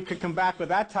 Then we could come back with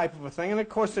that type of a thing, and of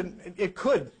course it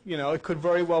could, it could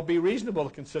very well be reasonable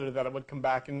to consider that it would come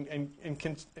back and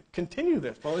continue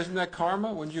this. Well, isn't that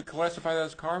karma? Wouldn't you classify that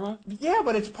as karma? Yeah,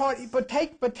 but it's part.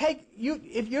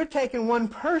 If you're taking one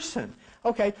person,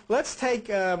 okay, let's take.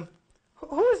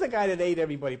 Who is the guy that ate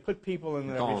everybody, put people in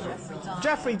there?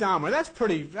 Jeffrey Dahmer. That's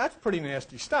pretty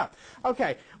nasty stuff.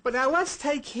 Okay, but now let's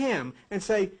take him and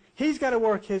say he's got to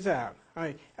work his out. All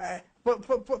right,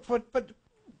 but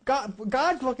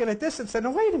God's looking at this and said, no,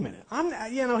 wait a minute.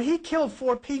 He killed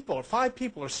 4 people or 5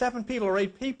 people or 7 people or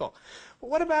 8 people. But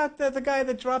what about the guy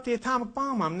that dropped the atomic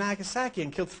bomb on Nagasaki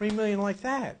and killed 3 million like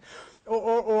that?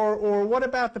 Or what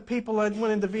about the people that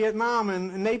went into Vietnam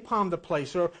and napalmed the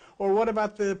place? Or Or what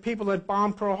about the people that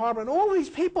bombed Pearl Harbor? And all these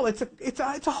people, it's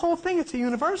a whole thing. It's a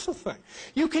universal thing.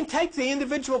 You can take the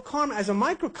individual karma as a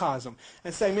microcosm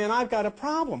and say, man, I've got a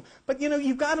problem. But, you know,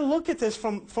 you've got to look at this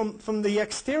from the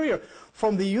exterior,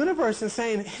 from the universe, and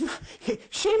saying,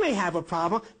 she may have a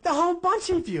problem. The whole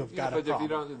bunch of you have got a problem.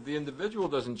 But if the individual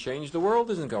doesn't change, the world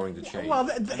isn't going to change. Well,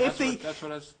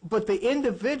 but the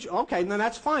individual, okay, then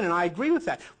that's fine, and I agree with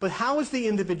that. But how is the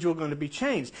individual going to be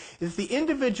changed? If the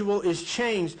individual is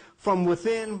changed from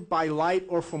within by light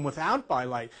or from without by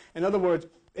light, in other words,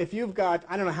 if you've got,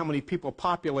 I don't know how many people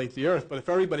populate the earth, but if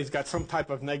everybody's got some type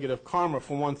of negative karma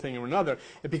for one thing or another,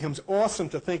 it becomes awesome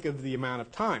to think of the amount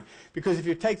of time. Because if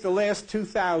you take the last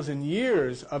 2,000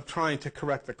 years of trying to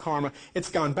correct the karma, it's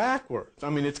gone backwards. I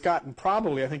mean, it's gotten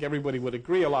probably, I think everybody would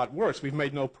agree, a lot worse. We've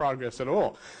made no progress at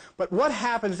all. But what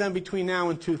happens then between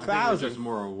now and 2000? I think we're just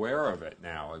more aware of it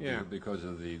now because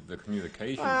of the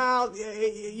communication. Well,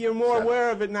 you're more aware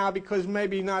of it now because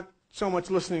maybe not so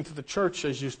much listening to the church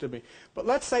as used to be. But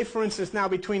let's say, for instance, now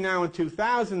between now and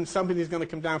 2000, something is going to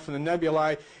come down from the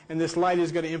nebulae, and this light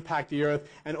is going to impact the Earth,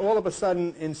 and all of a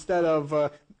sudden, instead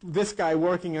of this guy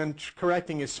working on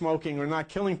correcting his smoking or not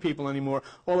killing people anymore,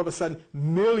 all of a sudden,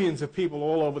 millions of people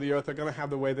all over the Earth are going to have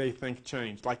the way they think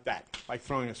changed, like that, like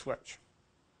throwing a switch.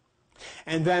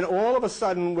 And then all of a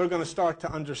sudden, we're going to start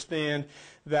to understand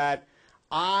that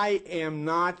I am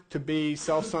not to be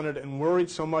self-centered and worried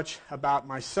so much about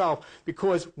myself,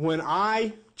 because when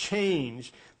I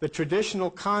change the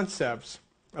traditional concepts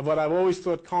of what I've always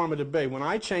thought karma to be, when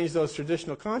I change those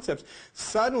traditional concepts,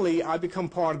 suddenly I become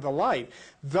part of the light.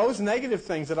 Those negative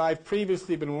things that I've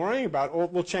previously been worrying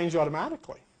about will change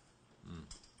automatically.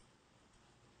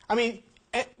 I mean,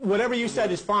 whatever you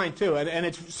said is fine too, and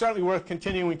it's certainly worth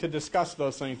continuing to discuss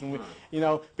those things, and you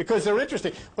know, because they're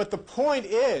interesting. But the point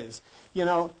is, you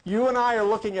know, you and I are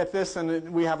looking at this,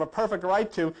 and we have a perfect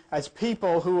right to, as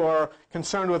people who are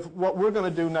concerned with what we're going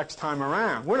to do next time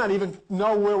around. We're not even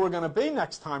know where we're going to be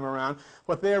next time around,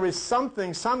 but there is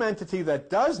something, some entity that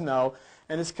does know,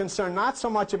 and is concerned not so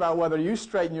much about whether you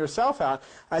straighten yourself out,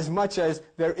 as much as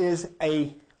there is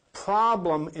a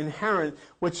problem inherent,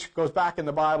 which goes back in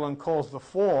the Bible and calls the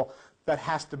fall, that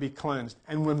has to be cleansed.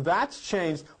 And when that's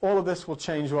changed, all of this will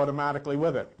change automatically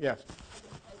with it. Yes?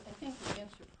 I think you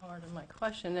answered part of my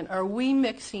question. And are we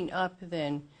mixing up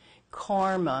then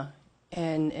karma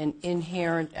and an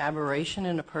inherent aberration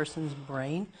in a person's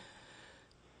brain?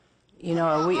 You know,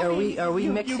 are we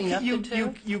mixing up the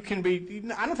two? You can be.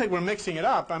 I don't think we're mixing it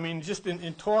up. I mean, just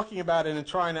in talking about it and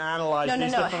trying to analyze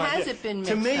these different ideas. Has it been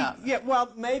mixed up? Yeah,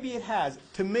 well, maybe it has.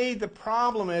 To me, the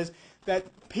problem is that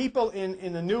people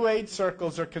in the New Age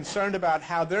circles are concerned about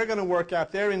how they're going to work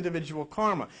out their individual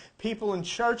karma. People in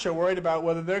church are worried about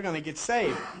whether they're going to get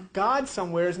saved. God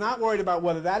somewhere is not worried about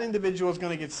whether that individual is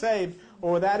going to get saved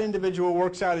or that individual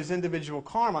works out his individual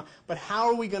karma, but how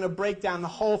are we going to break down the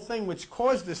whole thing which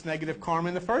caused this negative karma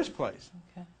in the first place?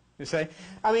 Okay. You see?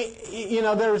 I mean, you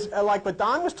know, there's, like what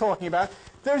Don was talking about,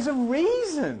 there's a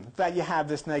reason that you have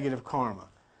this negative karma.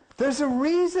 There's a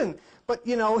reason. But,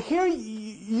 you know, here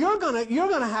you're gonna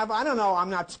have, I don't know, I'm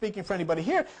not speaking for anybody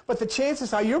here, but the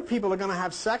chances are your people are going to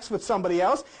have sex with somebody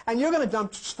else, and you're going to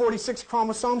dump 46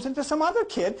 chromosomes into some other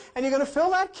kid, and you're going to fill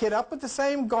that kid up with the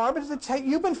same garbage that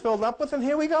you've been filled up with, and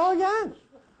here we go again.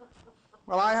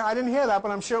 Well, I didn't hear that,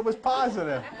 but I'm sure it was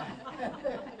positive.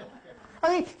 I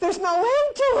mean, there's no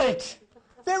end to it.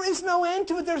 There is no end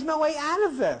to it. There's no way out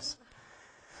of this.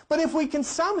 But if we can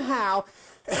somehow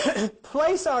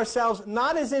place ourselves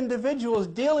not as individuals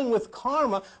dealing with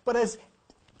karma, but as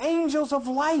angels of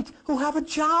light who have a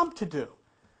job to do.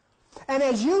 And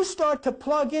as you start to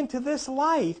plug into this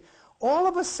light, all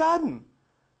of a sudden,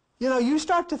 you know, you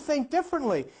start to think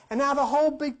differently. And now the whole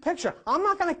big picture. I'm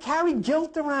not going to carry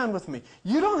guilt around with me.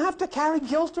 You don't have to carry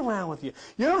guilt around with you.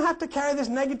 You don't have to carry this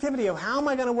negativity of how am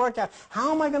I going to work out?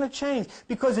 How am I going to change?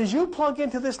 Because as you plug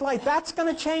into this light, that's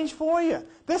going to change for you.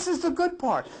 This is the good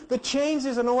part. The change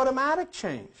is an automatic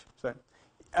change. So,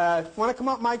 want to come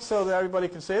up, Mike, so that everybody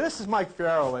can see? This is Mike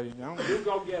Fierro, ladies and gentlemen. You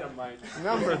go get him, Mike.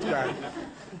 Number guy.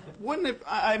 Wouldn't it,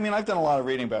 I mean, I've done a lot of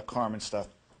reading about karma and stuff.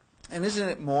 And isn't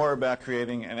it more about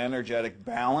creating an energetic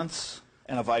balance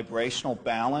and a vibrational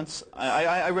balance?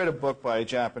 I read a book by a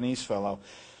Japanese fellow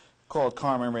called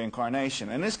Karma and Reincarnation.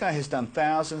 And this guy has done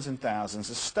thousands and thousands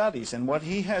of studies. And what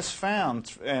he has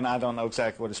found, and I don't know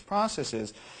exactly what his process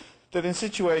is, that in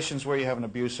situations where you have an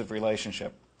abusive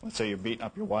relationship, let's say you're beating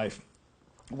up your wife,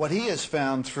 what he has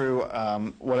found through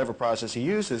whatever process he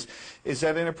uses is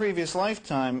that in a previous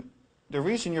lifetime, the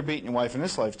reason you're beating your wife in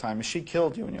this lifetime is she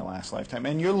killed you in your last lifetime,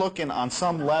 and you're looking on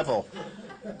some level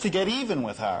to get even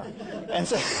with her. And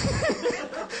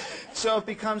So it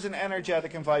becomes an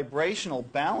energetic and vibrational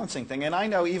balancing thing. And I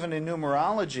know even in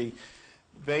numerology,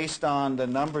 based on the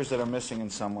numbers that are missing in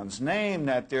someone's name,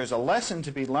 that there's a lesson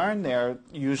to be learned there,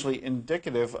 usually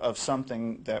indicative of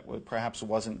something that perhaps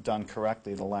wasn't done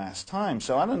correctly the last time.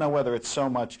 So I don't know whether it's so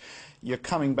much you're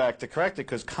coming back to correct it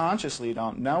because consciously you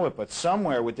don't know it, but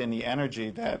somewhere within the energy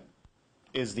that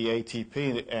is the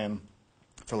ATP and,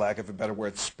 for lack of a better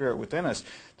word, spirit within us,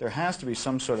 there has to be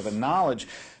some sort of a knowledge.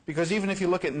 Because even if you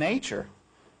look at nature,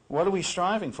 what are we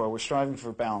striving for? We're striving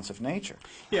for balance of nature.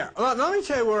 Yeah, well, let me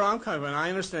tell you where I'm coming from, and I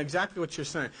understand exactly what you're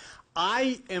saying.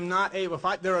 I am not able,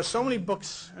 there are so many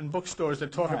books and bookstores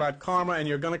that talk about karma, and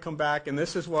you're going to come back, and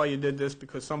this is why you did this,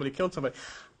 because somebody killed somebody.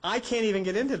 I can't even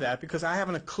get into that, because I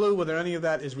haven't a clue whether any of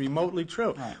that is remotely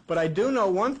true. Right. But I do know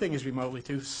one thing is remotely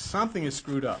true. Something is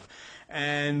screwed up.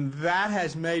 And that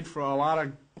has made for a lot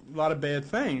of bad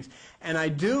things. And I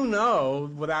do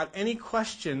know, without any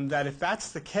question, that if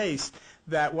that's the case,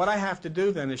 that what I have to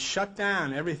do then is shut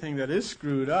down everything that is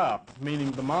screwed up,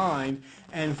 meaning the mind,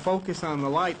 and focus on the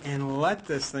light and let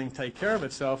this thing take care of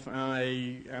itself on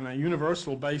a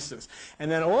universal basis.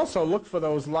 And then also look for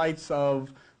those lights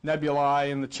of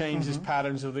nebulae and the changes,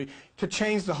 patterns of to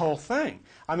change the whole thing.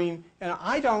 I mean, and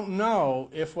I don't know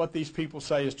if what these people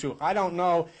say is true. I don't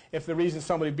know if the reason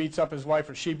somebody beats up his wife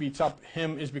or she beats up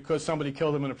him is because somebody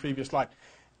killed him in a previous life.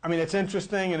 I mean, it's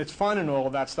interesting and it's fun and all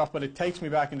of that stuff, but it takes me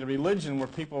back into religion where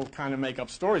people kind of make up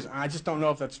stories. And I just don't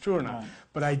know if that's true or not.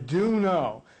 But I do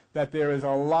know that there is a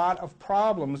lot of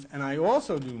problems, and I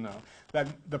also do know that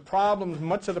the problems,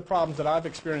 much of the problems that I've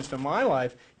experienced in my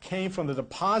life came from the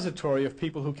depository of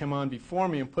people who came on before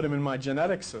me and put them in my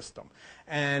genetic system.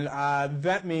 And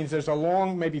that means there's a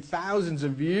long, maybe thousands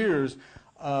of years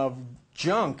of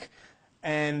junk,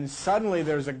 and suddenly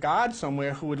there's a God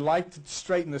somewhere who would like to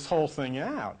straighten this whole thing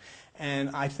out.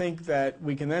 And I think that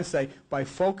we can then say, by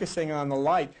focusing on the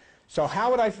light, so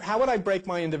how would I break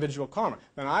my individual karma?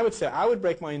 Then I would say I would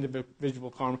break my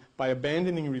individual karma by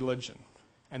abandoning religion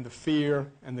and the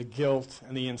fear and the guilt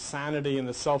and the insanity and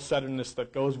the self-centeredness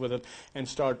that goes with it, and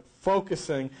start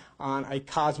focusing on a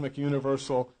cosmic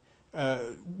universal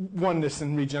oneness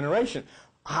and regeneration.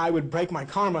 I would break my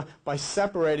karma by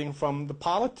separating from the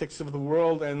politics of the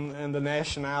world and the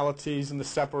nationalities and the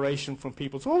separation from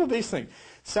people. So all of these things.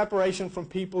 Separation from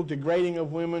people, degrading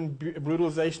of women,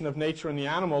 brutalization of nature and the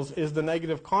animals is the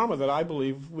negative karma that I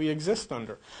believe we exist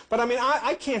under. But I mean,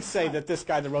 I can't say that this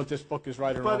guy that wrote this book is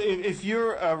right or wrong. But if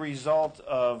you're a result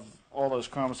of all those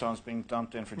chromosomes being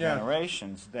dumped in for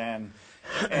generations, then,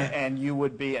 and you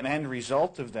would be an end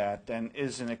result of that, then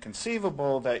isn't it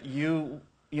conceivable that you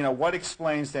know, what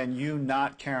explains then you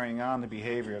not carrying on the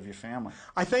behavior of your family?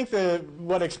 I think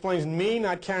what explains me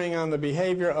not carrying on the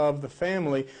behavior of the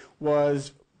family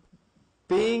was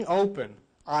being open.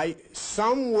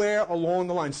 Somewhere along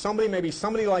the line, maybe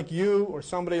somebody like you or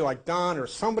somebody like Don or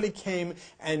somebody came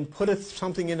and put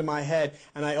something into my head,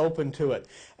 and I opened to it.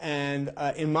 And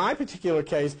in my particular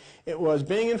case, it was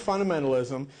being in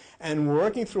fundamentalism and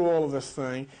working through all of this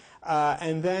thing,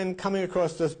 and then coming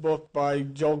across this book by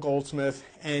Joel Goldsmith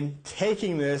and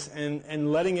taking this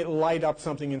and letting it light up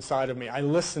something inside of me. I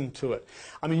listened to it.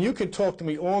 I mean, you could talk to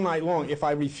me all night long if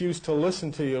I refuse to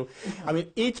listen to you. I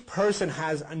mean, each person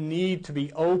has a need to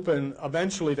be open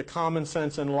eventually to common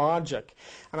sense and logic.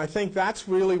 And I think that's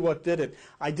really what did it.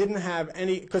 I didn't have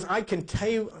any, because I can tell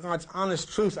you God's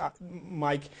honest truth,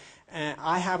 Mike, and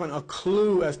I haven't a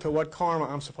clue as to what karma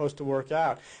I'm supposed to work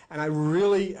out. And I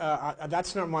really,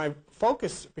 that's not my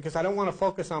focus, because I don't want to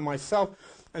focus on myself.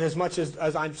 And as much as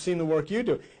I've seen the work you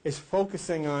do, is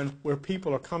focusing on where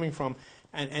people are coming from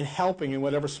and helping in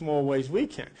whatever small ways we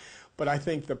can. But I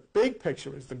think the big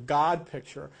picture is the God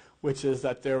picture, which is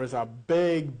that there is a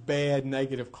big, bad,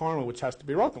 negative karma which has to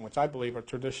be broken, which I believe are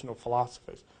traditional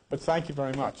philosophies. But thank you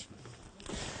very much.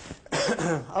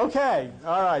 Okay,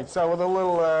 all right, so with a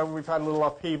little, we've had a little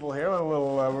upheaval here, a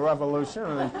little revolution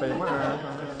in these people.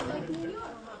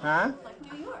 Huh?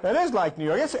 Like New York. It is like New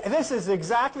York. This is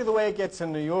exactly the way it gets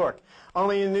in New York.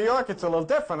 Only in New York it's a little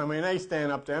different. I mean, they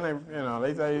stand up there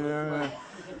and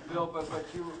Bill, but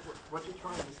what you're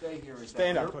trying to say here is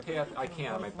Stand that up, your path, I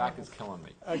can't, my back is killing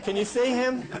me. can you see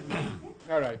him?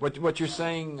 All right. What you're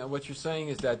saying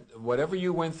is that whatever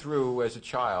you went through as a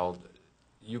child,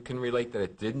 you can relate that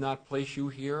it did not place you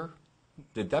here?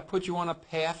 Did that put you on a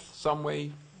path some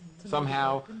way,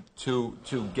 somehow, to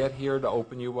get here, to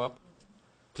open you up?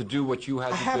 To do what you had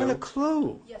to do? I haven't a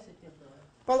clue. Yes, it did, Billy.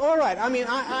 Well, all right. I mean,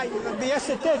 yes,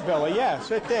 it did, Billy. Yes,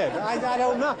 it did. I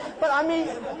don't know. But I mean,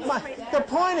 the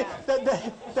point is,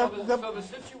 So the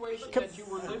situation that you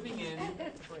were living in...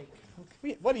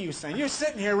 What are you saying? You're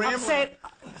sitting here rambling. I'm saying,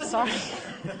 Sorry.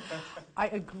 I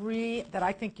agree that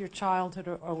I think your childhood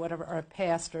or whatever, or a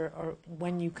past, or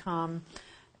when you come,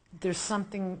 there's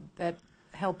something that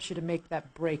helps you to make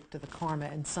that break to the karma,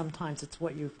 and sometimes it's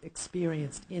what you've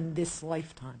experienced in this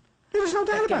lifetime. There's no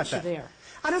doubt about Gets you that. there.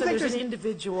 I don't So think there's there's an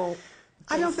individual.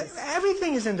 I don't think basis.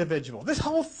 everything is individual. This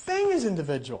whole thing is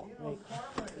individual.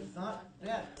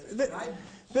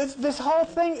 This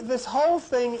whole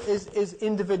thing is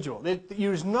individual.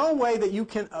 There's no way that you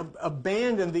can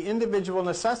abandon the individual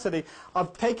necessity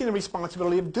of taking the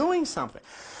responsibility of doing something.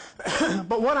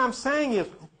 But what I'm saying is,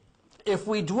 if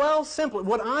we dwell simply,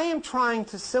 what I am trying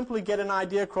to simply get an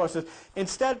idea across is,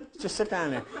 instead, just sit down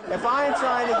there. If I am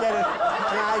trying to get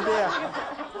an idea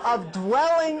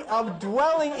of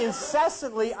dwelling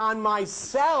incessantly on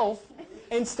myself,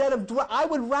 instead of, I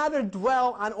would rather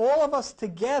dwell on all of us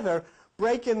together,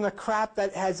 breaking the crap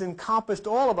that has encompassed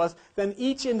all of us, than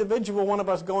each individual one of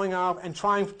us going off and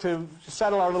trying to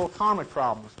settle our little karmic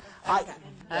problems.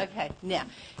 Okay, now,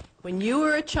 when you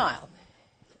were a child,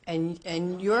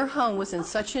 and your home was in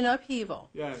such an upheaval,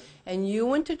 Yes. and you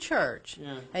went to church,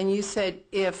 Yeah. and you said,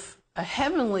 if a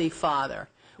heavenly father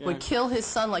would kill his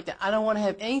son like that, I don't want to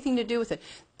have anything to do with it.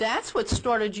 That's what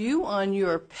started you on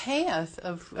your path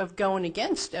of going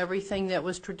against everything that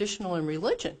was traditional in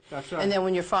religion. That's right. And then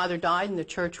when your father died and the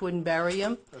church wouldn't bury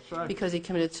him That's right. because he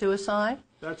committed suicide.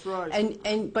 That's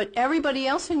right. But everybody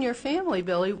else in your family,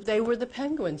 Billy, they were the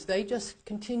penguins. They just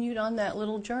continued on that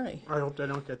little journey. I hope they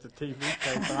don't get the TV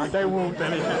tape. They won't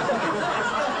anyway.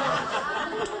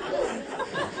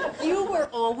 You were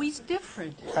always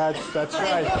different. That's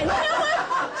right. And you know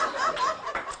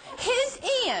what? His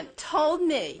aunt told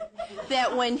me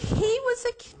that when he was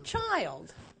a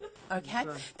child, okay,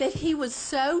 that he was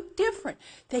so different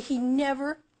that he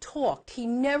never talked. He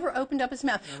never opened up his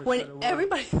mouth. When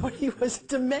everybody thought he was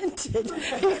demented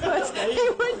because he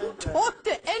wouldn't talk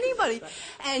to anybody.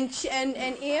 And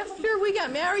after we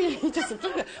got married, he just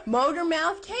motor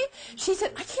mouth came. She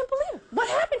said, "I can't believe it. What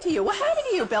happened to you? What happened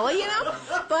to you, Billy?" You know,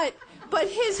 but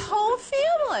his whole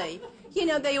family, you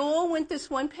know, they all went this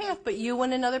one path, but you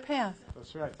went another path.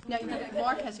 That's right. Now,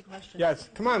 Mark has a question. Yes.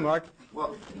 Come on, Mark.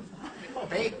 Well,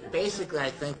 basically,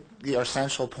 I think your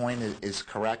essential point is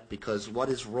correct, because what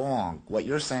is wrong, what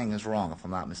you're saying is wrong, if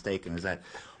I'm not mistaken, is that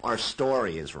our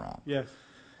story is wrong. Yes.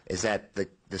 Is that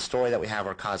the story that we have,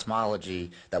 our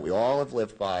cosmology, that we all have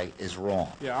lived by, is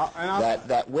wrong. Yeah, and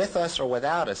That with us or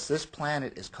without us, this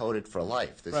planet is coded for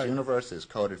life. This Right. universe is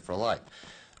coded for life.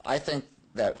 I think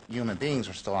that human beings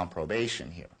are still on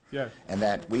probation here. Yes. And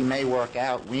that we may work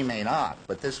out, we may not,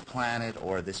 but this planet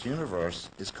or this universe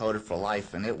is coded for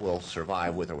life, and it will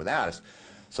survive with or without us.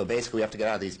 So basically we have to get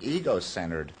out of these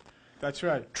ego-centered That's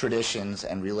right. traditions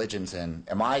and religions, and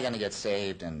am I going to get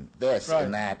saved, and this Right.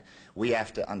 and that. We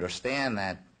have to understand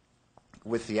that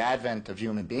with the advent of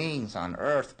human beings on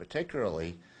Earth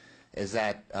particularly, is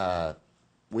that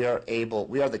we are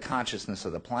the consciousness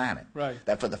of the planet. Right.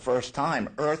 That for the first time,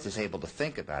 Earth is able to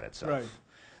think about itself. Right.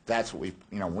 That's what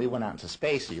we went out into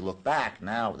space. So you look back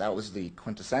now, that was the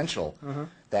quintessential,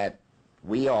 that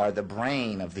we are the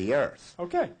brain of the Earth.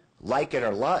 Okay. Like it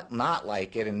or not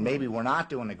like it, and maybe we're not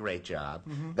doing a great job,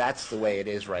 that's the way it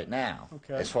is right now,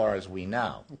 Okay. as far as we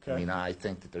know. Okay. I mean, I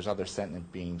think that there's other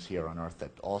sentient beings here on Earth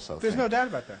that also There's think. no doubt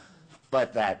about that.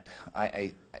 But that,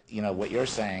 what you're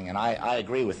saying, and I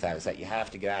agree with that, is that you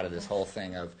have to get out of this whole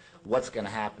thing of what's going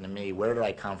to happen to me, where did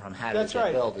I come from, how did That's it get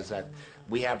right. built, is that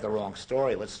we have the wrong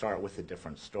story. Let's start with a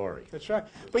different story. That's right.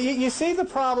 But you see the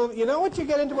problem. You know what you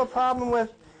get into a problem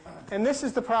with? And this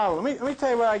is the problem. Let me tell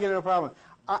you where I get into a problem.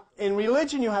 In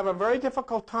religion, you have a very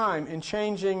difficult time in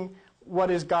changing what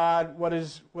is God, what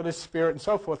is spirit, and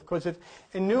so forth. Because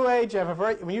in New Age, you have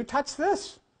when you touch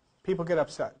this, people get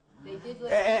upset. They did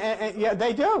Yeah,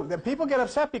 they do. The people get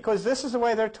upset because this is the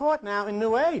way they're taught now in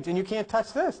New Age, and you can't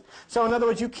touch this. So in other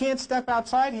words, you can't step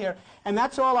outside here, and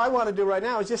that's all I want to do right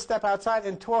now is just step outside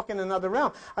and talk in another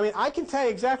realm. I mean, I can tell you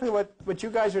exactly what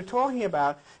you guys are talking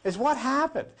about is what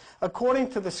happened. According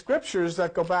to the scriptures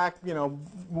that go back,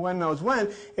 one knows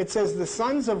when, it says the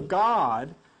sons of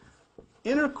God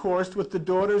intercoursed with the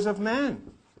daughters of men.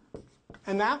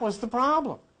 And that was the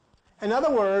problem. In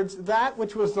other words, that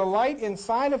which was the light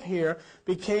inside of here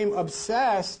became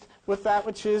obsessed with that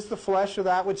which is the flesh or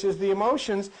that which is the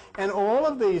emotions, and all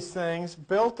of these things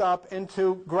built up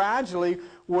into gradually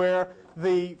where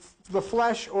the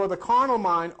flesh or the carnal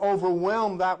mind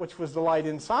overwhelmed that which was the light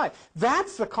inside.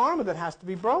 That's the karma that has to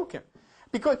be broken.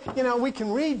 Because, we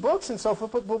can read books and so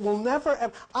forth, but we'll never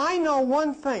ever. I know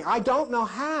one thing. I don't know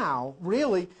how,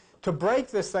 really, to break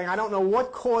this thing. I don't know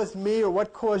what caused me or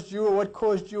what caused you or what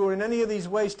caused you or in any of these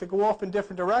ways to go off in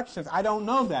different directions. I don't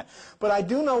know that. But I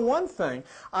do know one thing.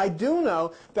 I do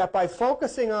know that by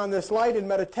focusing on this light in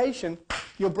meditation,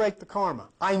 you'll break the karma.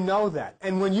 I know that.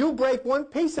 And when you break one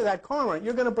piece of that karma,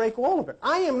 you're going to break all of it.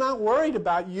 I am not worried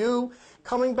about you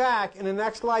coming back in the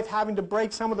next life having to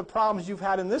break some of the problems you've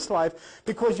had in this life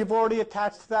because you've already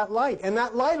attached to that light. And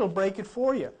that light will break it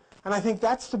for you. And I think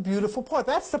that's the beautiful part.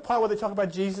 That's the part where they talk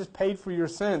about Jesus paid for your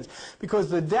sins. Because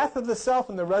the death of the self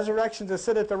and the resurrection to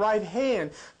sit at the right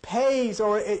hand pays,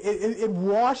 or it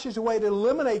washes away, it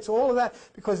eliminates all of that.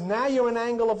 Because now you're an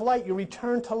angle of light. You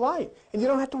return to light. And you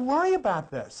don't have to worry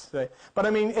about this. But I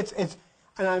mean,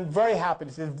 and I'm very happy.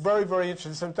 It's very, very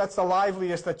interesting. That's the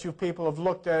liveliest that you people have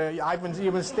looked at.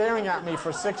 You've been staring at me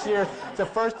for 6 years. It's the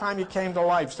first time you came to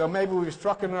life. So maybe we've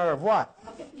struck a nerve. What?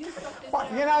 What?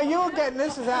 You know, you're getting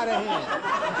this is out of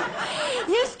hand.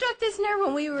 You struck this nerve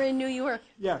when we were in New York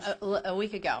a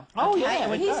week ago. Oh, okay? yeah.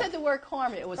 And when he said the word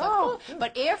karma, it was like, Oh, oh.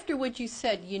 But after what you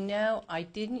said, you know, I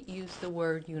didn't use the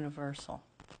word universal.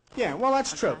 Yeah, well,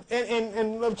 that's true.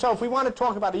 And so if we want to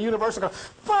talk about a universal,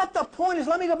 but the point is,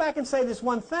 let me go back and say this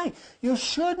one thing. You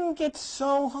shouldn't get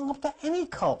so hung up to any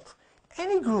cult,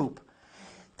 any group.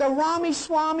 The Rami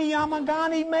Swami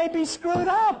Yamagani may be screwed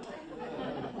up.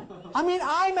 I mean,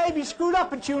 I may be screwed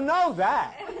up, but you know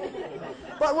that.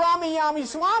 But Rami Yami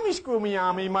Swami Scroomy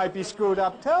Yami might be screwed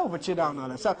up too, but you don't know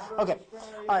that. So, okay.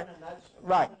 All right.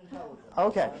 Right.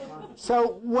 Okay.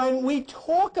 So when we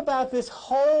talk about this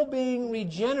whole being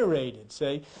regenerated,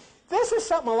 see, this is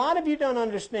something a lot of you don't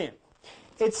understand.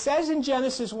 It says in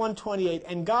Genesis 1:28,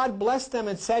 and God blessed them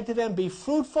and said to them, be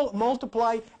fruitful,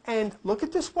 multiply, and look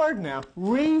at this word now,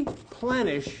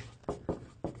 replenish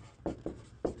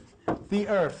the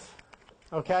earth.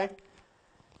 Okay?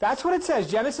 That's what it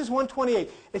says, Genesis 1:28.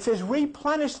 It says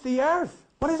replenish the earth.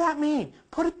 What does that mean?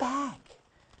 Put it back.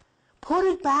 Put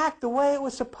it back the way it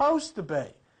was supposed to be.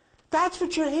 That's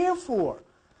what you're here for.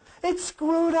 It's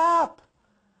screwed up.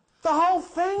 The whole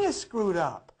thing is screwed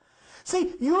up.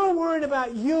 See, you're worried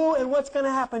about you and what's going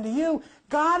to happen to you.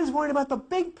 God is worried about the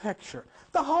big picture.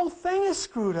 The whole thing is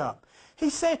screwed up.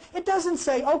 He's saying, it doesn't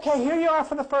say, okay, here you are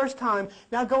for the first time,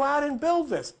 now go out and build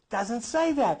this. It doesn't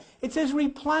say that. It says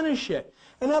replenish it.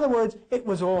 In other words, it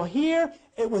was all here,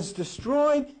 it was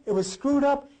destroyed, it was screwed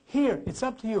up. Here, it's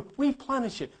up to you.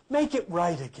 Replenish it. Make it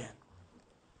right again.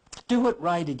 Do it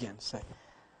right again, say.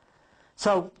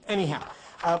 So, anyhow,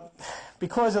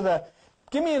 because of the...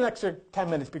 Give me an extra 10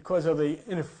 minutes because of the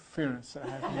interference I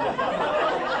have here.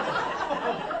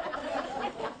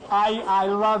 I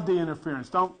love the interference.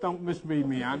 Don't misread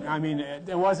me. I mean,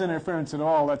 there wasn't interference at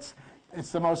all. It's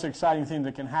the most exciting thing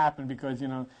that can happen because, you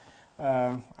know,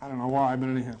 I don't know why, but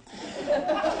anyhow.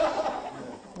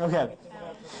 Okay.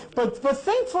 But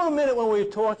think for a minute when we're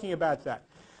talking about that.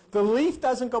 The leaf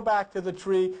doesn't go back to the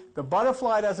tree. The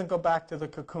butterfly doesn't go back to the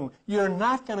cocoon. You're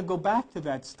not going to go back to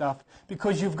that stuff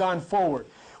because you've gone forward.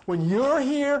 When you're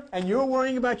here and you're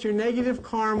worrying about your negative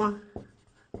karma,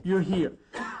 you're here.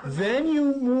 Then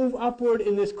you move upward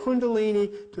in this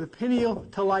kundalini to the pineal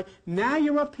to light. Now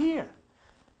you're up here.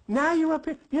 Now you're up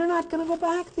here. You're not going to go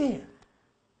back there.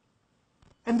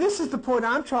 And this is the point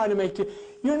I'm trying to make to you.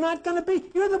 You're not going to be,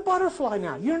 you're the butterfly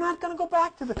now. You're not going to go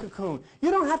back to the cocoon.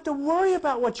 You don't have to worry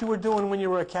about what you were doing when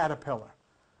you were a caterpillar.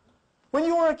 When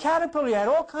you were a caterpillar, you had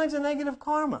all kinds of negative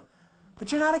karma.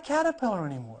 But you're not a caterpillar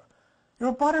anymore. You're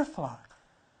a butterfly.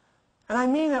 And I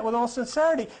mean that with all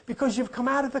sincerity because you've come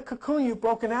out of the cocoon, you've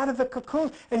broken out of the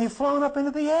cocoon, and you've flown up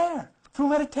into the air through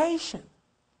meditation.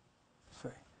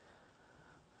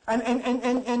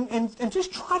 And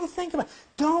just try to think about it.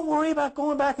 Don't worry about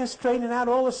going back and straightening out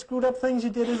all the screwed up things you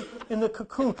did in the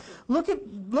cocoon. Look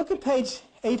at page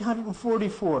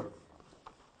 844.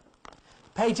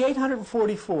 Page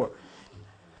 844.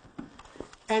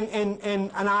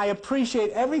 And I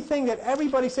appreciate everything that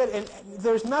everybody said. And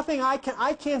there's nothing I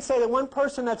can't say that one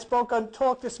person that spoke on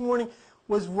talk this morning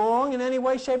was wrong in any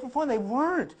way, shape, or form. They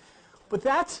weren't. But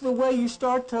that's the way you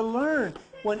start to learn.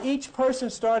 When each person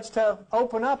starts to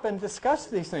open up and discuss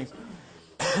these things.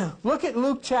 Look at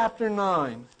Luke chapter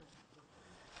 9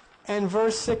 and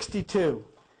verse 62.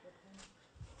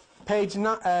 Page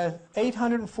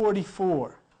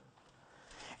 844.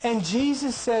 And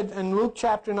Jesus said in Luke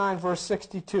chapter 9 verse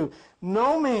 62,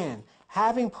 no man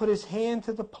having put his hand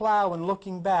to the plow and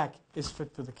looking back is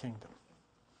fit for the kingdom.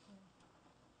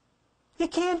 You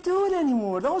can't do it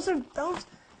anymore. Those,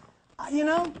 you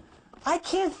know, I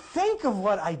can't think of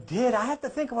what I did. I have to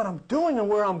think of what I'm doing and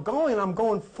where I'm going, and I'm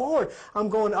going forward. I'm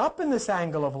going up in this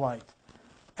angle of light.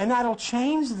 And that'll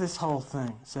change this whole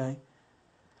thing, see?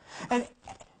 And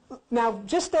Now,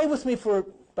 just stay with me for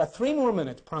about 3 more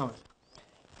minutes, promise.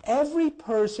 Every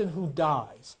person who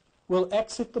dies will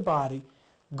exit the body,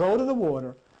 go to the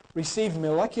water, receive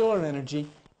molecular energy,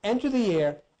 enter the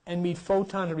air, and meet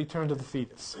photon and return to the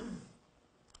fetus.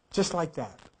 Just like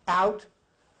that. Out,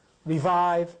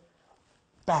 revive,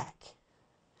 back.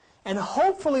 And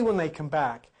hopefully when they come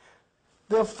back,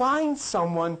 they'll find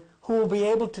someone who will be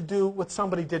able to do what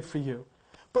somebody did for you.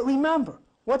 But remember,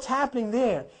 what's happening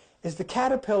there is the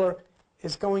caterpillar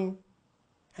is going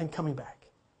and coming back.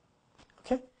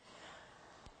 Okay?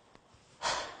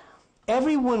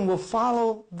 Everyone will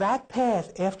follow that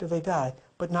path after they die,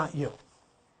 but not you.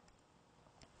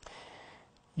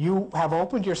 You have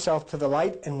opened yourself to the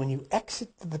light, and when you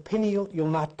exit the pineal, you'll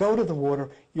not go to the water,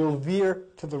 you'll veer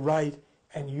to the right,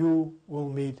 and you will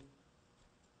meet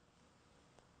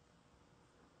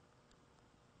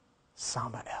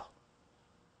Samael.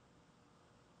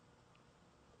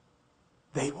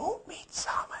 They won't meet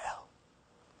Samael.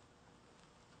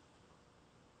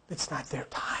 It's not their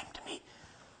time to meet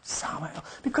Samael,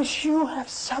 because you have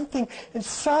something, and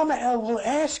Samael will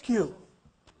ask you.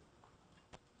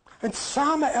 And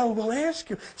Samael will ask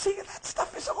you. See, that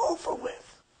stuff is over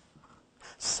with.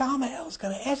 Samael is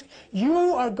going to ask. You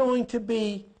are going to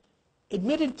be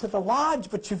admitted to the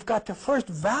lodge, but you've got to first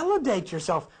validate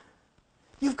yourself.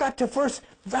 You've got to first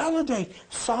validate.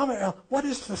 Samael, what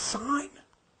is the sign?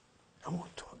 And we'll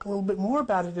talk a little bit more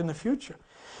about it in the future.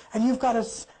 And you've got to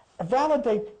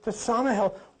validate to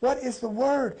Samael, what is the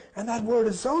word? And that word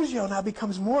is Zozio now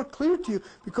becomes more clear to you,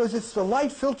 because it's the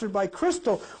light filtered by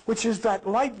crystal, which is that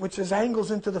light which is angles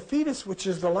into the fetus, which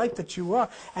is the light that you are.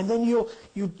 And then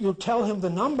you'll tell him the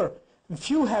number. And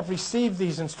few have received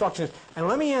these instructions. And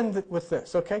let me end with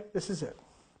this, okay? This is it.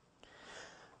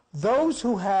 Those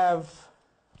who have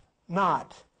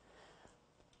not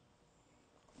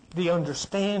the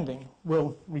understanding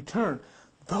will return.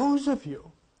 Those of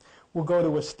you will go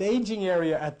to a staging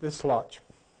area at this lodge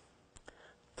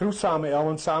through Samael,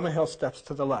 and Samael steps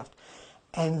to the left.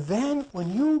 And then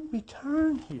when you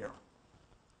return here,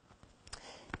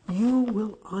 you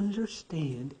will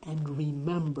understand and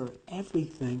remember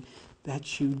everything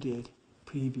that you did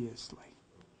previously.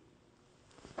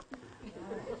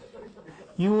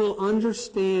 You will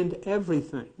understand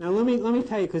everything. Now let me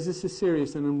tell you, because this is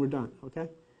serious, and then we're done, okay?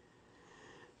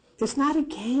 It's not a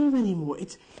game anymore.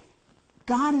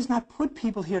 God has not put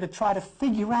people here to try to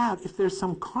figure out if there's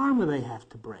some karma they have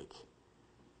to break.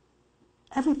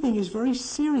 Everything is very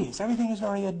serious. Everything is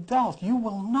very adult. You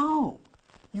will know.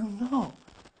 You know.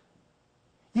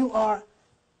 You are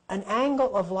an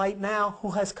angle of light now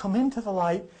who has come into the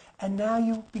light, and now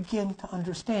you begin to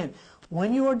understand.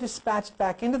 When you are dispatched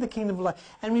back into the kingdom of light,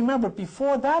 and remember,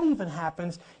 before that even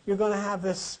happens, you're going to have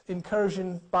this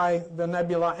incursion by the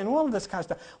nebula and all of this kind of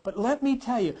stuff. But let me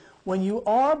tell you, when you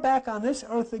are back on this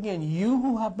earth again, you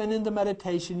who have been in the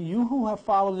meditation, you who have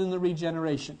followed in the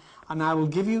regeneration, and I will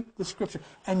give you the scripture,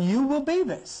 and you will be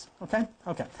this. Okay?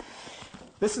 Okay.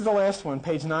 This is the last one,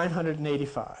 page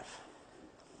 985.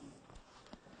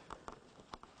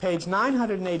 Page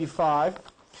 985,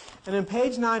 and in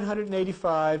page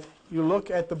 985, you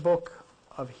look at the book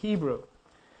of Hebrew.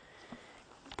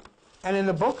 And in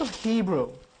the book of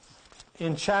Hebrew,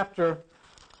 in chapter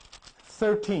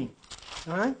 13,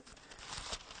 all right?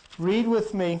 Read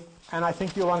with me, and I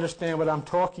think you'll understand what I'm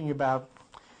talking about.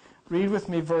 Read with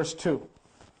me verse 2.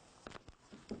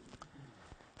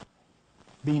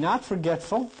 Be not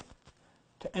forgetful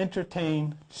to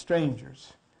entertain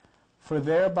strangers, for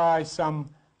thereby some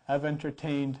have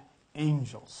entertained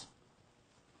angels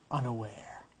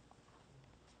unaware.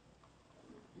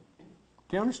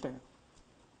 Do you understand?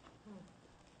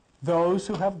 Those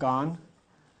who have gone,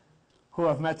 who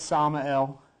have met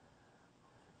Samael,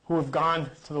 who have gone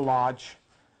to the lodge,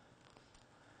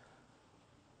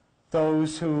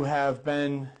 those who have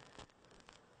been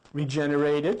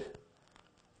regenerated,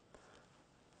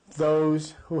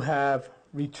 those who have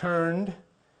returned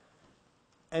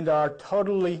and are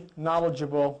totally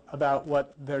knowledgeable about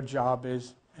what their job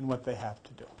is and what they have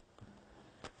to do.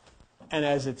 And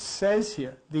as it says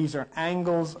here, these are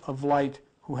angles of light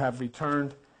who have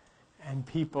returned, and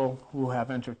people who have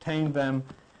entertained them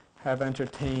have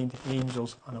entertained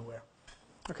angels unaware.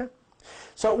 Okay?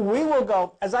 So we will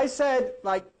go, as I said,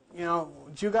 like, you know,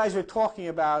 what you guys are talking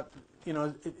about, you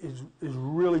know, is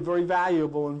really very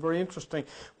valuable and very interesting.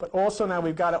 But also now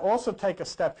we've got to also take a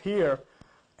step here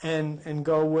and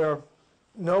go where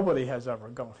nobody has ever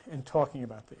gone in talking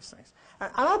about these things.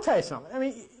 And I'll tell you something. I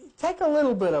mean, take a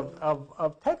little bit of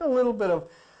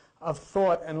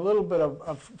thought and a little bit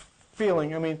of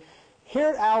feeling. I mean,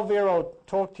 here Al Vero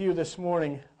talked to you this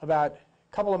morning about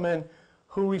a couple of men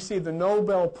who received the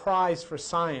Nobel Prize for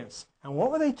Science. And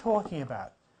what were they talking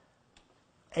about?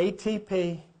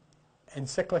 ATP and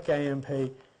cyclic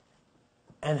AMP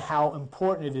and how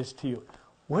important it is to you.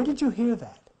 Where did you hear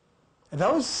that?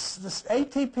 This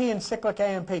ATP and cyclic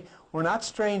AMP were not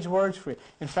strange words for you.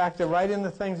 In fact, they're right in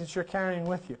the things that you're carrying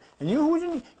with you. And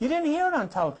you didn't hear it on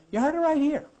television. You heard it right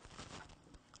here.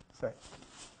 Say,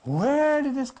 where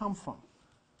did this come from?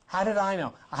 How did I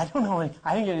know? I don't know.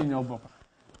 I didn't get any Nobel Prize.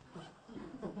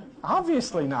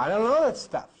 Obviously not. I don't know that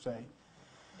stuff. See?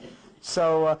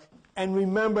 So, and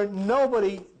remember,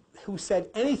 nobody who said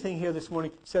anything here this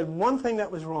morning said one thing that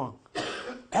was wrong.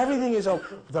 Everything is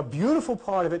over. The beautiful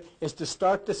part of it is to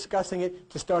start discussing it,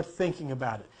 to start thinking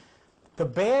about it. The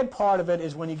bad part of it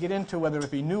is when you get into whether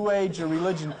it be New Age or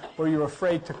religion where you're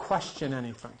afraid to question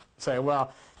anything. Say,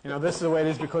 well, this is the way it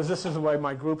is because this is the way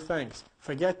my group thinks.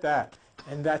 Forget that.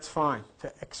 And that's fine.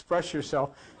 To express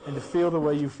yourself and to feel the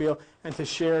way you feel and to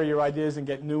share your ideas and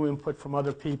get new input from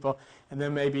other people and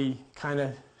then maybe kind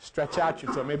of stretch out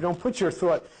your thought. Maybe don't put your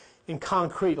thought in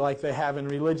concrete like they have in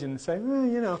religion and say,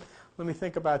 well, let me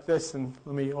think about this and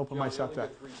let me open myself to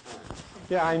that.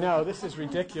 Yeah, I know. This is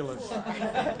ridiculous.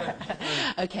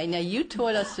 Okay, now you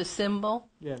taught us the symbol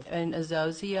Yeah. and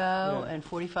Azozio Yeah. and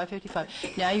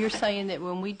 4555. Now you're saying that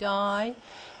when we die,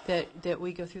 that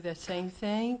we go through that same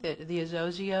thing, that the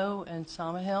Azozio and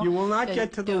Samael? You will not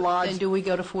get to the lodge. And do we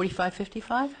go to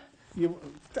 4555?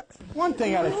 One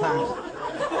thing at a time.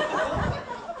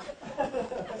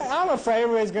 I'm afraid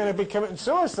everybody's going to be committing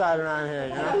suicide around here,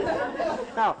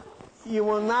 Now, you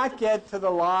will not get to the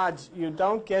lodge. You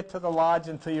don't get to the lodge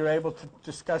until you're able to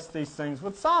discuss these things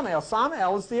with Samael.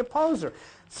 Samael is the opposer.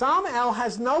 Samael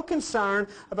has no concern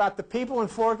about the people in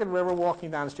Forked River walking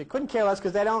down the street. Couldn't care less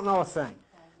because they don't know a thing.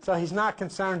 So he's not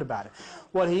concerned about it.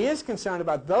 What he is concerned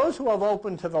about, those who have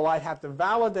opened to the light have to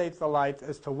validate the light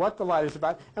as to what the light is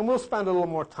about, and we'll spend a little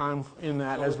more time in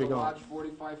that as we go on. Lodge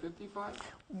 4555?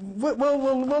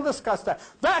 We'll discuss that.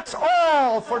 That's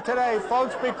all for today,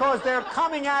 folks, because they're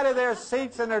coming out of their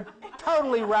seats and they're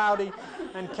totally rowdy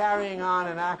and carrying on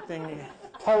and acting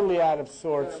totally out of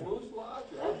sorts.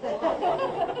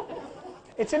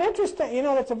 It's an interesting,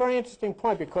 that's a very interesting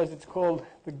point because it's called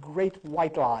the Great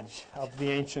White Lodge of the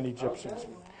ancient Egyptians.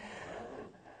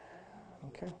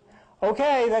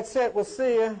 Okay, that's it. We'll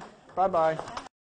see you. Bye-bye.